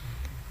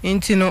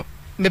inti no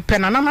me pe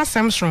nana ma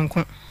sem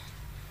sronko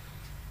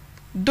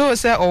though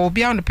say or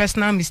be on the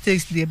personal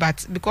mistakes there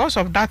but because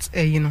of that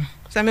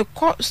so me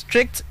call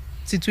strict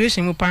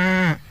situation mo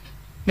pa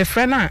me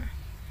friend na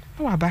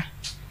waba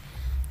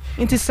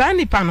inti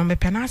sani pa no me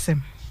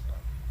penasem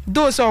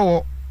though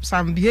so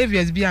some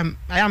behaviors be I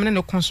am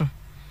no konso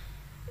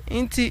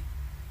inti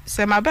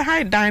se ma be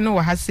high dine no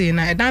ha say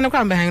na dan no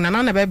kwa be hang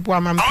na be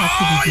boa ma me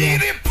pa bi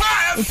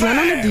inti na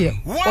no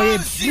de oye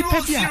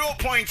nipa bia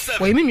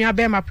oye me nua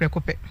be ma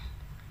prekope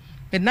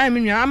me na me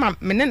nua ama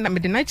me ne na me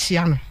de na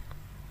chia no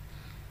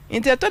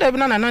inti to de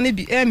na ne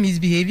bi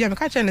misbehavior me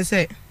ka che ne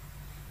say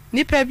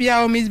nipa bia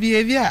o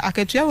misbehavior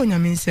akatua wonya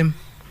me nsem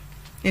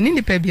eni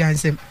nipa bia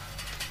nsem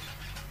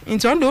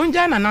inti on do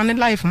nja na ne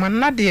life man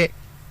na de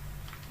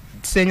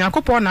se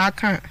nyakopo na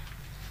aka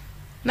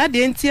na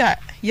de nti a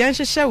yen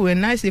hwehwe we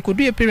na se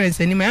kodu e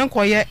parents ani ma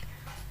enkoye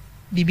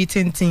bibi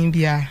tentin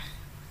bia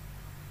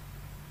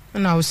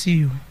na o see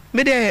you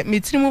me de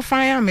metirimu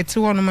fan ya mete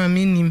wono ma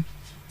menim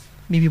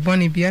bibi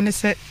boni bia ne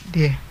se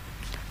de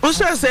o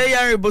se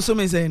yare boso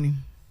me se ni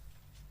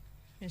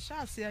me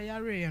sha se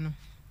yare no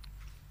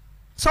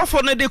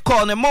sofo ne de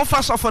call ne mo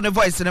fa sofo ne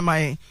voice ne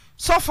mai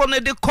sofo ne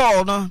de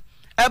call no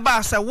e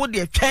ba se wo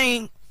de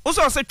twen o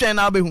so se twen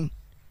na abehu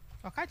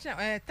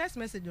okacha text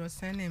message was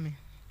send me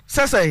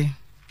say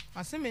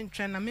ase me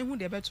twen na mehu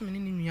de beto me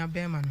ni nua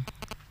be ma no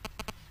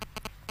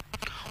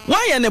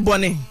Why any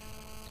bonny?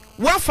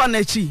 What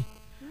fanachi?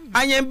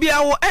 Anyam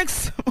bia wo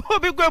ex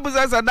obi kwa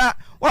buza da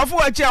wafo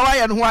achi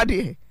awaya no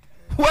ade.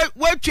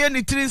 What twe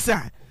ni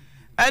trisa.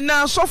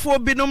 Ana sofo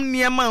binom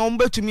niema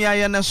ombetumi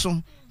aye ne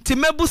so. Ti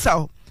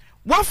mebusa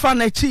what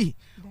fanachi?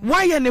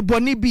 Why any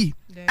bonny bi?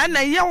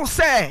 Ana ye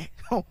say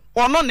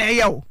ono na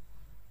ye wo.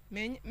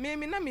 Me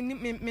na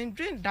me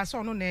dream da so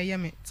ono na ye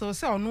me. So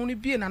say ono ni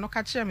bie na no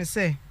ka kire me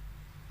say.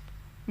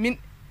 Me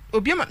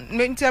obiama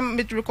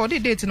me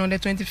recorded date on the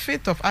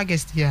 25th of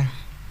August here.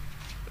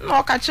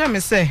 No ka kire me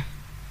say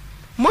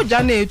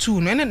moja na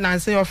etu no ene na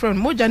say your friend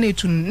moja na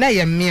etu na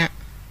ye mea.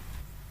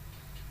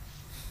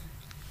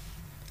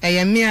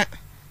 Eye mea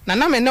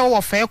na me ne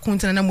wo fa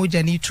ekuntina na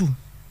moja na etu.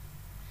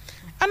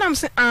 And I'm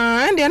saying,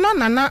 and they're not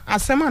nana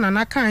asema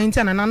nana kind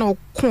and nana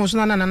coons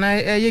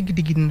nana ye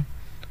gidigin.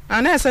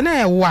 And I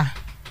said, wa.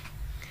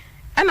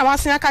 And I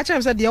was saying, I catch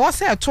him said, there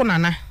was a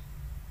tonana.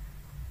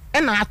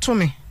 And I told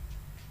me.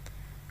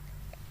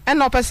 And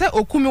no per se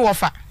okumi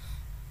wafa.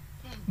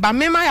 But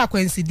me my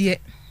acquaintance dear.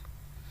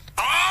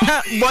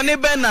 Bonnie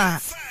Bena,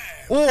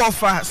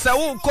 Uofa,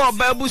 so call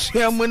Babush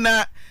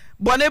Muna,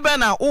 Bonnie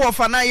Bena,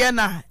 Uofa na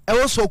yena, e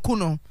also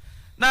kuno.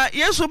 Na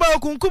yesu ba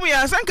okunkumi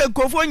asanka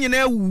kofo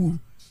nyina wu.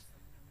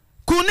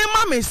 Kune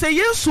mame say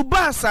yesu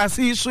ba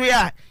asase so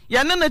ya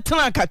ne ne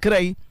tena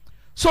kakrai.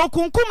 So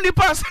kunkum ni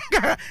pa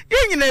asanka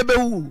ye nyina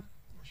ebewu.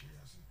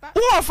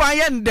 Wo fa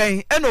ye ndɛn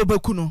e na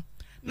obeku no.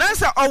 Na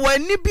sa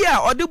owani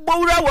bia ode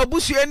bowura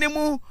wabusu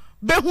animu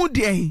behu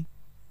den.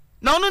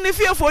 Na ono ne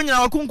fiefo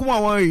nyina wakunkum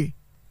awon.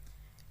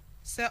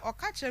 Say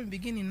okache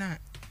beginning na.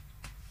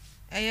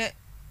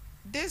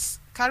 This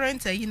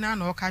current na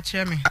na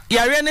okache me.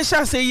 Yare ne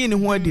sha say yi ne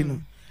ho adi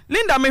no.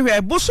 Linda me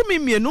hwe bosumi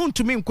mienu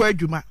ntumi nkwa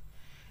adwuma.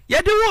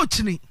 Yede wo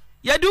chini,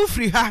 yede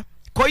ufri ha,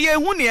 ko ye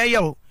hu ne ye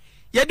o.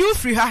 Yede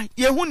ufri ha,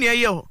 ye hu ne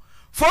ye o.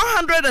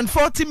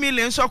 440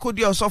 million so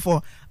kodi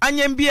OSOFO.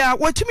 Anyem bia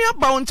watimi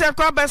aba wonche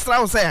kwa besra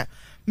wo say.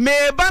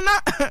 Me bana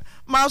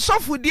ma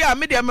sofu di a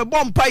me de me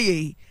bompa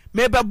ye.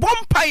 Me be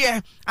bompa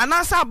ye,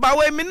 anasa ba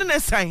we me ne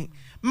san.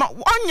 Ma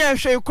onye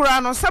hwe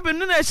kura no sabe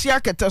no na hia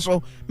kete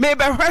so. Me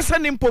be hwese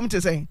ni mpom te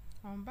sen.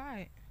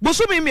 Ombai.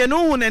 Bosumi mienu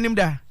hu nanim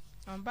da.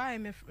 Ombai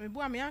me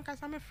bu am yanka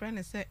sa me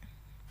friend say.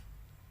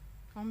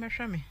 O me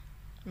hwe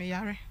me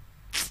yare.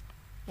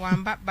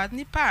 Wamba but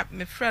nipa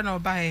me friend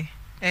obai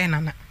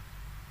nana.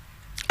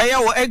 Eya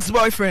wo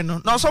ex-boyfriend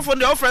no. Na so for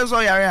the friends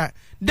or yare.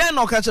 Then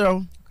no catch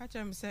her. Catch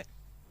him say.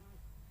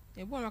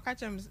 E bu am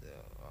catch him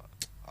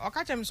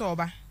so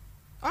oba.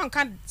 On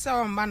kan say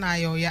on ba na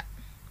yo ya.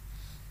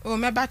 O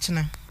me ba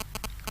china.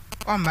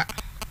 Omba.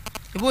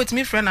 E bu with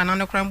me friend and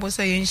no krambo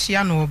say yen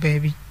hia no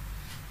baby.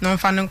 No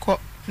mfa ne nko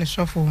ne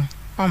sofo.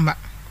 Omba.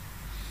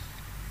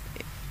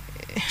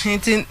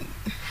 Hintin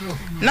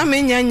na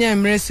me nyanya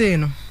mrese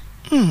no.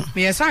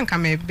 Me yesanka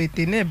me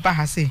bete ne ba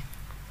ha se.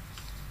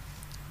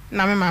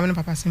 Na me maame no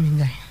papa se me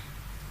nyai.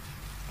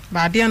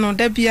 Ba de no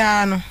da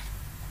bia no.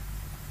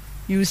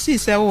 You see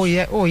say oh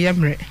ye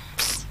mre.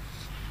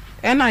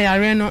 E na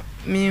yare no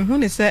me hu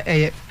ne say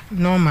eye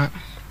normal.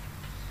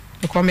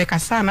 E ko me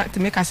kasa na te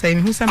me kasa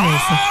me hu say me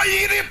se.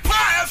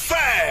 BEMPAH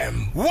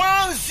FM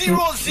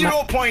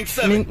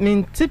 100.7.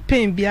 Me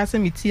tipen bia se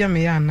me tia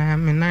me ya na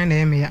me nan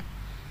na me ya.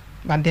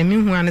 Ba de me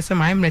hu ane say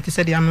my mre te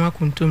say de anu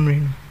akontomre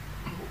no.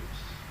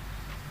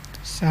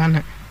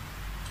 Sana.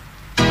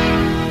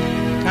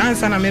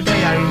 Ansana me be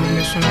yare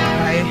me so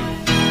dai.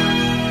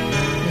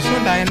 Me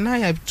so dai na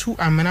ya tu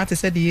amana te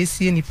say de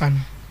esie nipa no.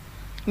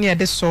 Ne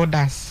de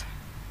sodas.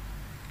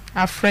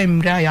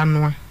 Aframe ra ya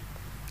no a.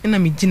 Ina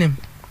me ginem.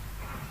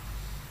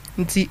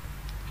 Nti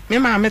me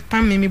ma me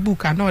tam me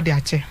buka na ode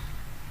ache.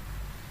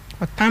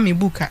 O tam me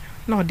buka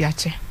na ode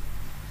ache.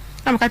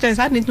 Na me ka chen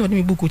sa de no de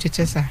me buku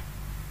cheche sa.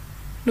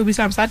 No bi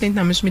sam sa de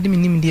na me so me de me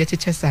nim de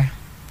cheche sa.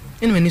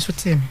 Ina me ni so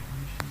tem.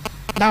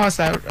 That was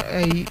a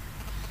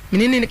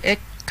minini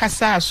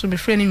kasa so me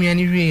friend nua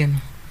ni wie no.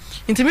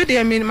 Nti me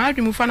de me ma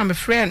dwemu fa na me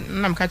friend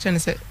na me ka chen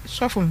say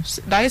sofo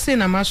da say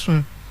na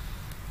maso.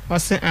 O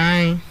say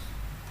ai.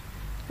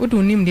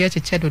 Odu nim de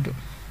cheche dodo.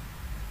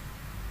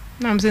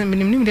 Na I'm saying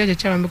minimum de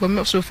cheche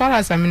because so far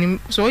as I mean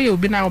so you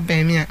be now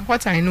by me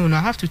what I know no I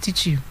have to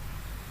teach you.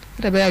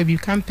 That way you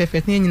become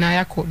perfect ni nyina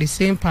ya the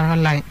same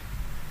paraline.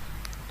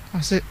 I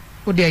say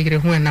o de agire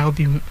hu na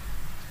obi hu.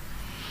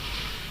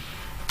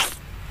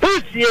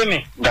 See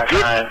me. That's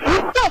right.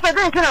 So for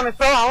them, can I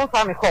so I won't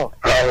find a call.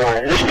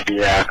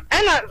 Yeah.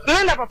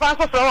 And I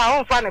papa so I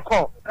won't find a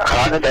call.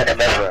 I don't get a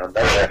better.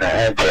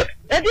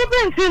 The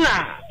difference in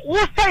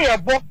what say a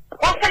book,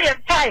 what say a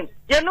time.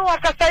 You know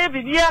what I say,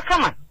 be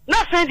come on.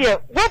 Nothing there.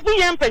 What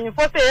be empty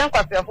for say and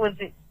your phone.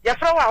 You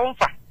throw our own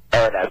fire.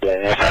 Oh, that's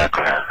it.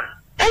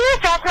 And you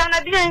talk on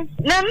a day.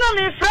 No,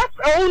 me flat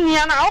only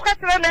an hour. I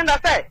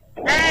say.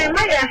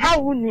 My how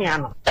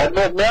uniano. And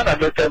no, I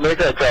get a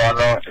letter to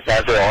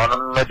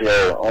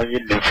on you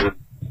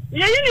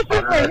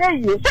uniform,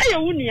 you say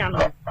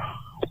uniano.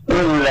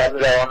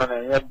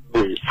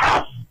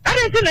 I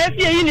didn't know if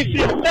you're in the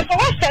field. The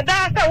first that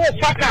I was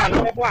fucking.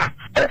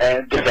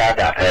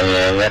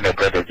 When the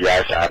credit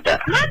yes,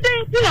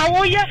 Nothing, you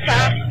know, yes,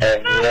 sir.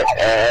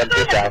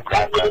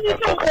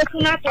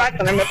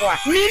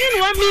 Meaning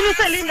 1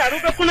 minute, Linda,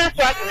 Dokono,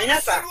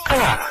 yes, sir.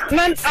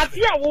 Man,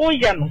 Afia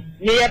Woyam,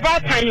 near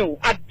about you,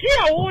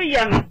 Afia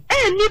Woyam,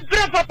 and you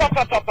breath up.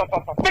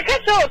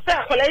 Because so, sir,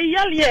 for a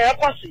year,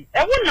 posse, I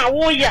wouldn't know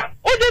Woya.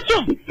 Oh, the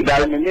two.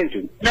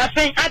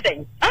 Nothing,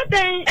 adding, and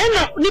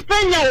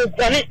Nipena,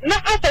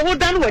 not after what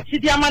done with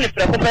the money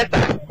for the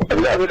better. I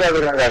know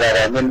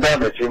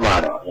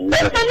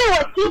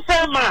what you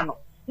say, man.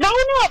 Now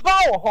we know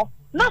about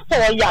not so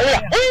young.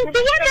 And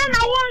the one I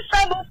want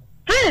some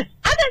please.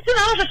 I didn't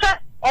know the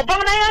fact of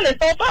Bonayal is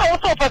so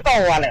powerful for so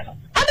well.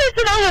 I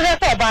didn't know the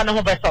rest of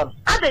Bannerson.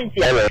 I didn't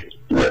see it.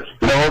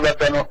 No,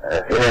 but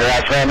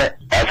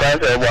I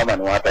found a woman.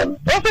 What then?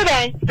 What's it?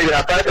 I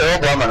found a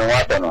woman.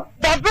 What then?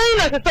 The brain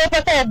is a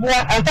sofa of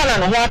boy and son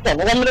and water.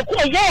 When we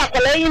call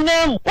Yakalay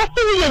name, what's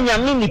the in your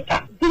minute?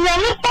 Do you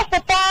not stop the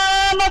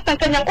farmers and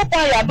can you go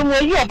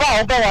you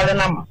about the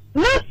number?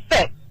 Not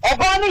set.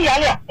 Obani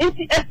Yaya, it's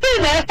a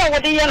thing as I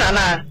would the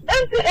Yana. And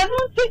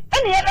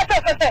any other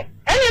person.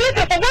 Any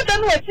little for what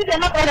done with the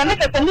matter and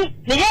look at the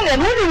Yana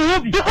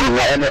movie. The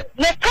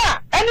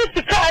car, any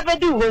to car ever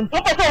do when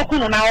Papa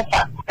Kuno now.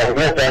 And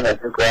what then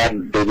to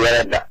grab the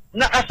Yanda?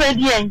 No, I said,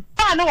 yeah,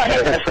 I know what I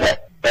said.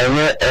 And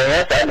what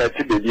I know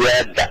to be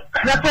Yanda.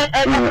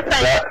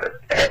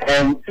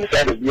 And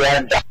said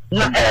Yanda.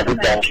 Not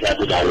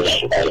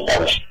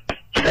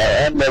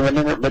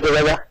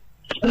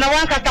no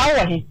one can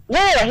tell him.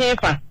 Where are he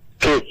from?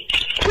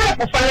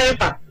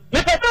 Mr.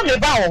 Tommy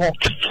Bow.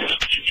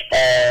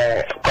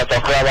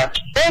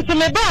 To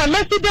me, Bow,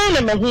 Mr.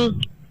 Dana.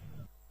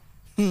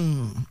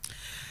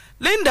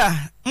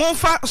 Linda,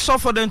 Monfa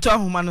suffered into a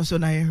human so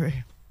na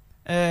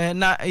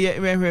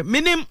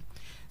minim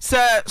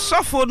sir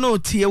suffer no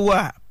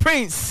tiewa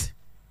Prince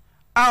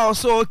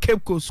also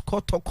Cape Coast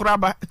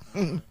Kotokraba.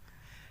 Then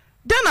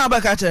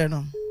Abakacha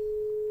no.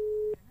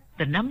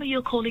 The number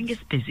you're calling is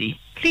busy.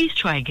 Please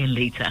try again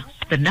later.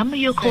 The number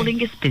you're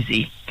calling is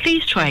busy.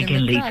 Please try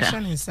again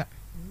later.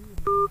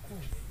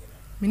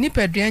 Mini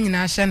pedrian in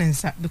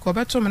Ashanensa because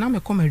better man I'm a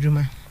come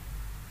adwuma.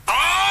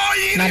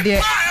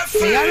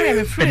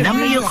 The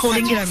number you're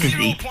calling is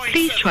busy.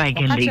 Please try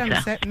again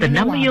later. The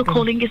number you're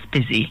calling is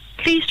busy.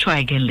 Please try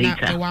again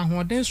later. The one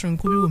who dance from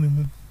Kubi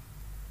women.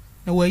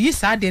 Now where you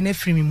sad and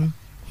free me.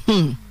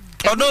 Oh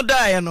no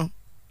die no.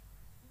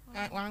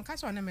 One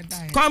cast on them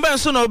die. Come back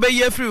soon obey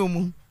ye free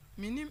mu.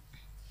 Minim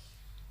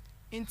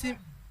inti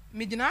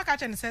midina ka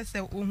chen se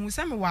ohun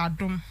se me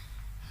wadom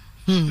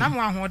na mo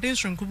ahoden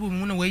sonkubu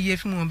mu na we ye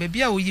fi mu be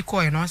bia oyi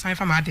koy no san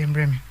fa ma dem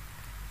bre me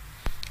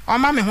o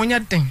ma me honya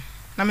den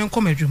na me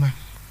nkom adwuma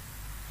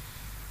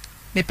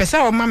me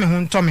pesa o ma me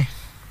ho nto me.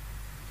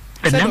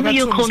 The number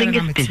you're calling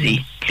is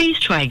busy. Please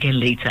try again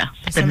later.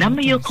 The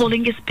number you're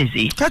calling is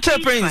busy. Catch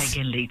up, Prince.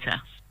 Try again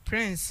later.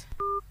 Prince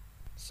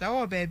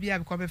so baby I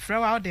because me frɛ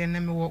wa de na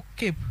me wo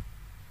Cape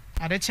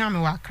ade cha me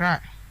wa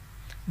Acquah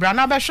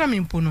brana ba hwa me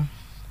mpono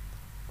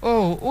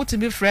oh uti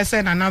be fresh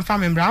na na fa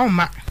me bra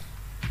ma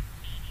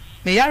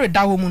me yare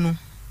da ho mu no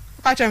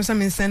ka chem se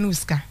me send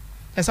uska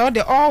that's all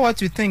the all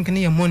what you think na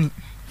your money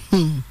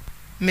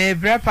me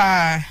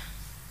brepa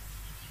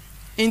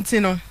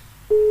intino.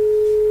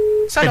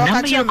 The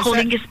number you're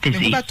calling is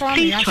busy.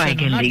 Please try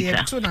again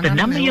later. The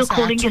number you're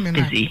calling is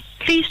busy.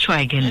 Please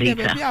try again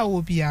later.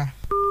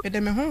 But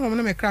me home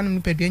no me kra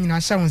no pedua nyina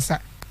hye wonsa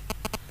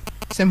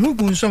sem hu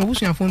gu nso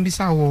busuafo bi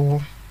sa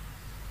wo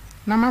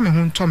na ma me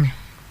ho nto me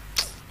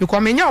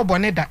because me nya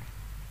obone da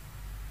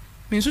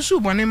me nsusu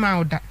obone ma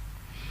oda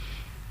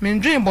me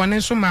ndwen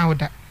bone so ma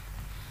oda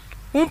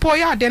umpo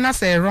ya de na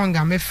say wrong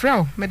am me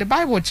frɛ me the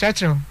Bible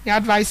church ya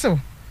advice o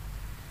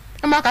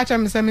e ma ka cha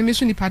me say me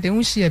su ni pade hu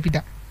hia bi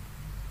da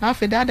na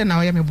afi da de na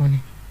o ya me bone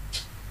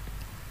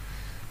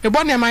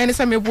ma ne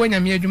say me bu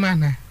anya me adwuma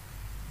na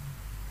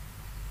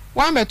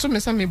one me to me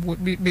say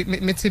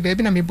me ti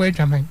baby na me boy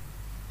dwaman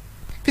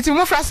fiti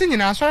mo frase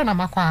nyina asore na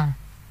makwa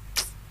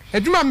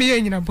adwuma me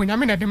ye nyina bonya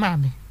me na de ma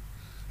me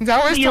nza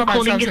always talk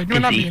about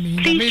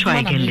please try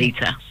again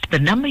later. The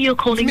number you're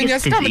calling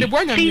is busy.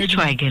 Please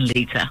try again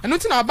later. And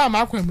nothing about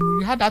my Acquah,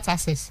 you had that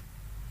access.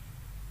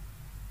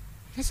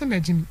 Yes,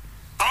 imagine.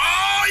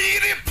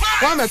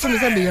 One me to me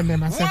say me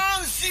myself.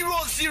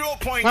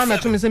 100.7. One me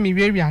to me say me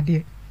we are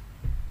there.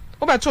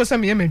 Oba to say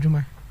me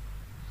adwuma.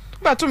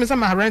 Oba to me say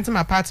I rent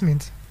my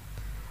apartment.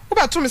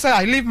 Oba to me say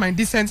I live my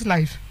decent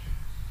life.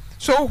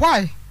 So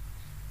why?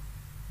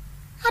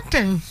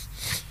 Adeng.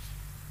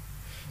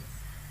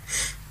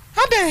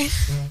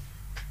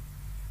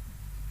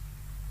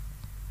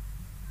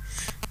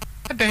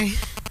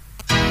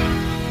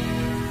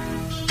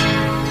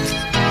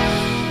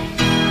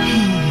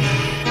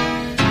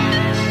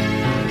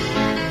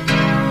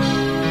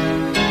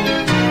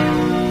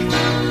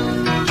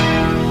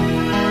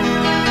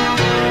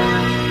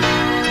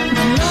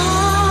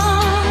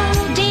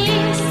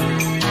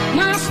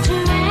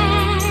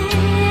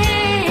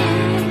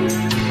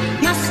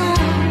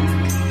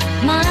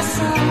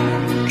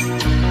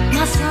 My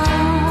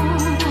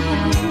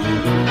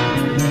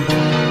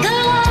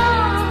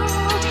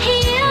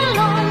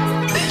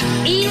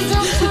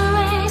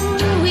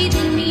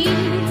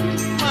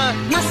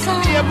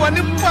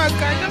money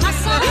paka.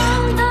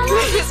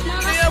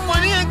 Me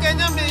money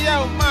Kenya me ya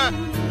ma.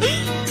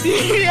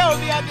 Ya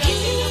obi abi.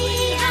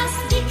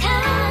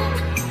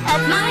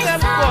 My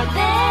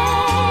salvation.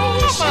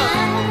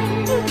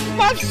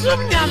 What's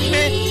some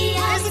yummy?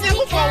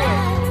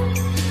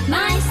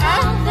 My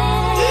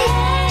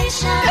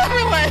salvation.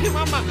 Everywhere,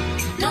 Mama.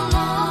 The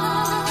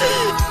Lord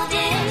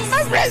is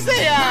my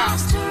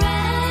strength.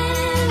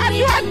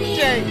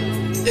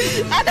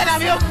 I don't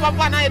have your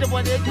papa night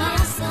about it. My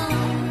soul.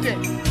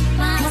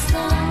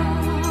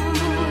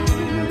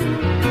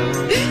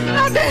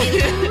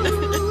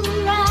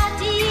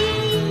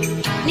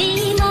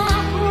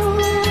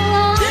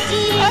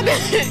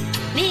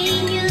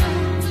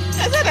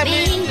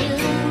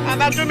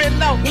 I'm to me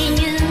now.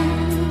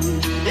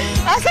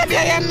 I said, I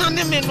am not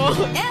the men.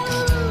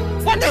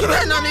 What the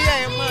run on the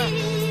air?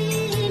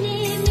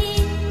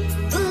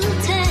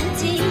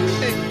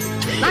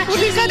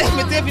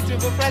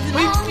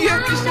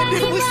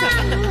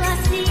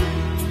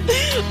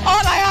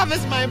 All I have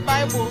is my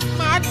Bible.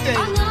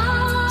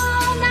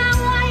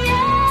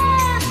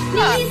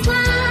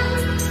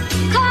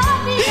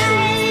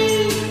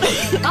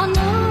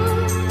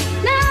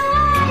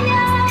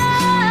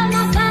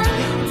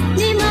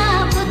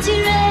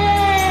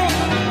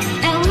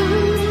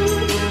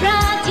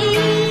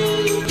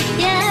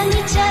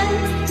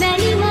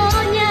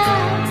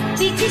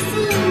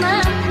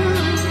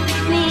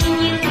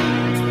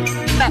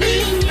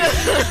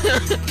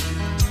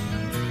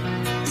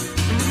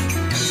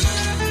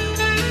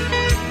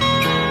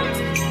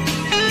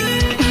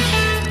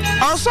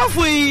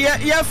 Osofo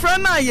ye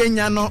friend na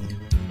yenya no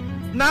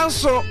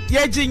nanso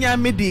ye ginya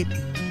medi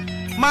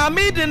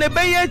Maame de ne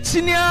beye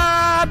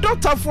chinia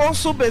Dr. for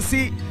so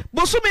besi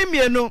bosumi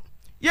mienu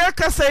ye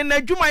kasa na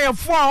adwuma ye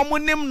fo a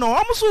omonim no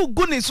omso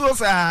gu ni so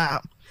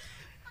sa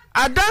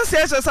adanse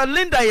esa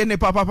Linda ye ne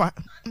papa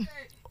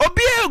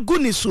obi e gu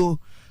ni so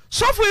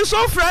sofo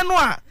so friend no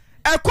a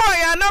Acquah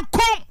ya na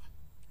kom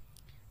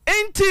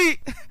enti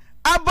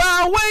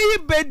abawe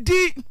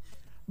bedi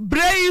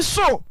brei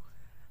so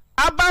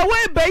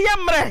abawe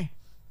beyemre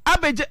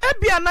abeje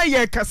ebia na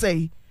ye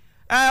kasai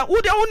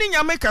wo de woni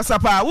nyame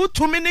kasapa wo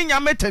tumi ni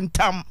nyame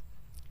tentam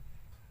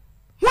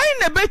why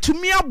na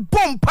betumi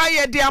abompa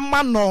ye de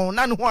ama no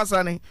na ne ho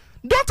asane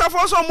Dr.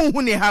 for so mu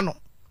hu ni ha no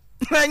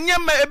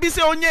nyame ebi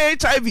se onye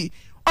HIV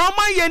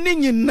oma ye ni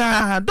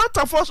nyina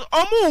Dr. for so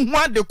omu hu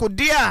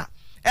adekode a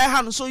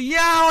ha no so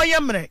ya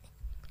oyemre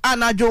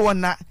anajo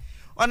wona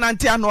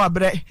onante ano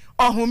abre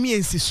ohumi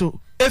ensi so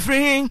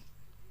efrihin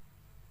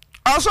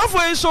Osofo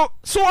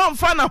so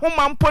amfa na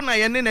homa mpo na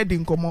ye ne na di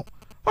nkomo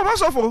papa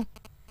sofo